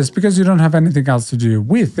always, because you don't have anything else to do,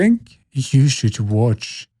 we think you should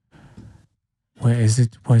watch. Where is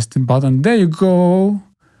it? Where's the button? There you go.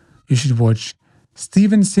 You should watch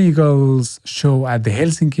Steven Seagal's show at the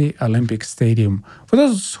Helsinki Olympic Stadium. For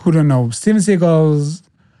those who don't know, Steven Seagal's,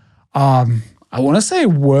 I want to say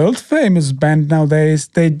world famous band nowadays.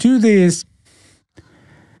 They do these,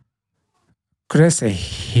 could I say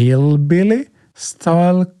hillbilly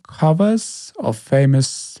style covers of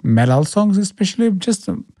famous metal songs, especially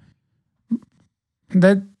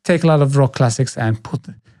they take a lot of rock classics and put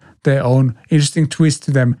their own interesting twist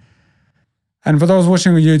to them. And for those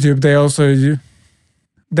watching on YouTube,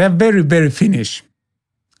 they're very, very Finnish.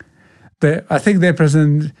 I think they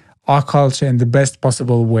present our culture in the best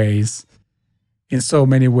possible ways, in so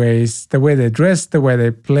many ways. The way they dress, the way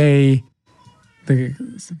they play,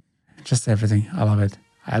 just everything. I love it.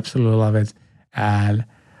 I absolutely love it. And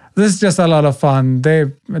this is just a lot of fun.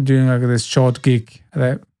 They're doing this short gig at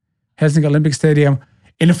the Helsinki Olympic Stadium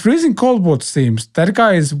in a freezing cold, what seems. That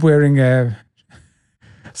guy is wearing a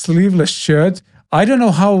sleeveless shirt. I don't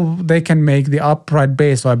know how they can make the upright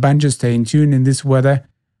bass or banjo stay in tune in this weather,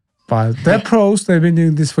 but they're pros. They've been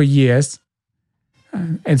doing this for years.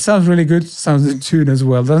 It sounds really good. Sounds in tune as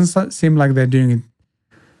well. Doesn't seem like they're doing it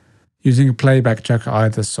using a playback track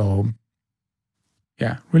either. So,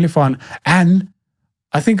 yeah, really fun. And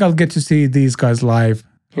I think I'll get to see these guys live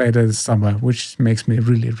later this summer, which makes me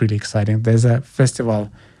really, really exciting. There's a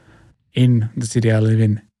festival in the city I live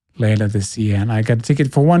in later this year, and I got a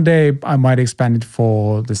ticket for one day. I might expand it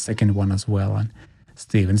for the second one as well. And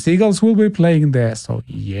Steven Seagals will be playing there, so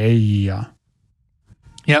yeah.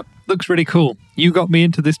 Yep, looks really cool. You got me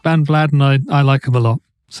into this band, Vlad, and I like them a lot.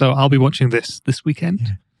 So I'll be watching this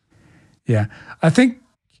weekend. Yeah, I think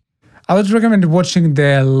I would recommend watching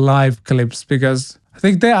their live clips because I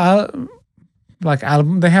think they are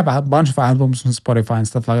they have a bunch of albums on Spotify and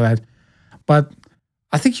stuff like that. But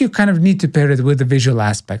I think you kind of need to pair it with the visual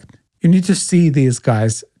aspect. You need to see these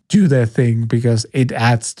guys do their thing because it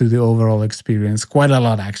adds to the overall experience quite a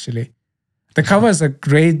lot, actually. The covers are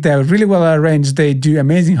great. They're really well arranged. They do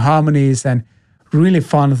amazing harmonies and really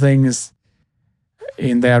fun things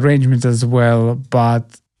in the arrangements as well.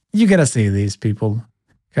 But you gotta see these people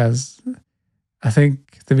because I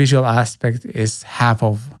think the visual aspect is half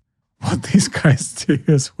of what these guys do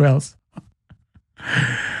as well.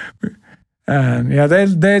 And yeah,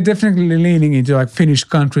 they're definitely leaning into Finnish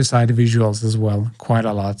countryside visuals as well, quite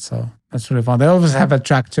a lot. So that's really fun. They always have a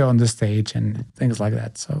tractor on the stage and things like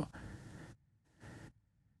that. So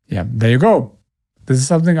yeah, there you go. This is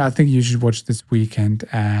something I think you should watch this weekend.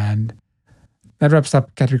 And that wraps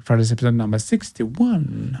up Catwick Fridays episode number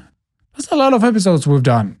 61. That's a lot of episodes we've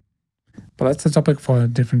done. But that's a topic for a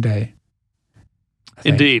different day.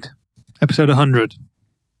 Indeed. Episode 100.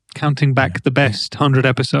 counting back the best 100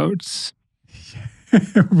 episodes.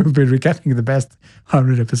 We'll be recapping the best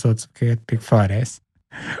 100 episodes of Epic Fridays.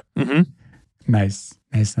 Mm-hmm. Nice.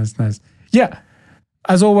 Yeah,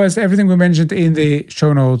 as always, everything we mentioned in the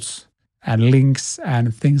show notes and links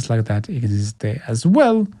and things like that exist there as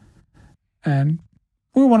well. And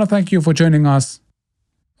we want to thank you for joining us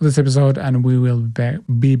for this episode, and we will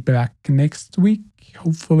be back next week,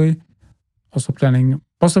 hopefully. Also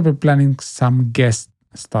possibly planning some guest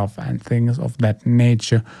stuff and things of that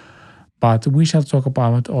nature. But we shall talk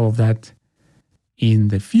about all of that in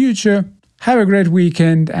the future. Have a great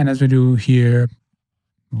weekend, and as we do here,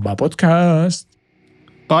 bye podcast.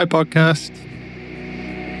 Bye, podcast.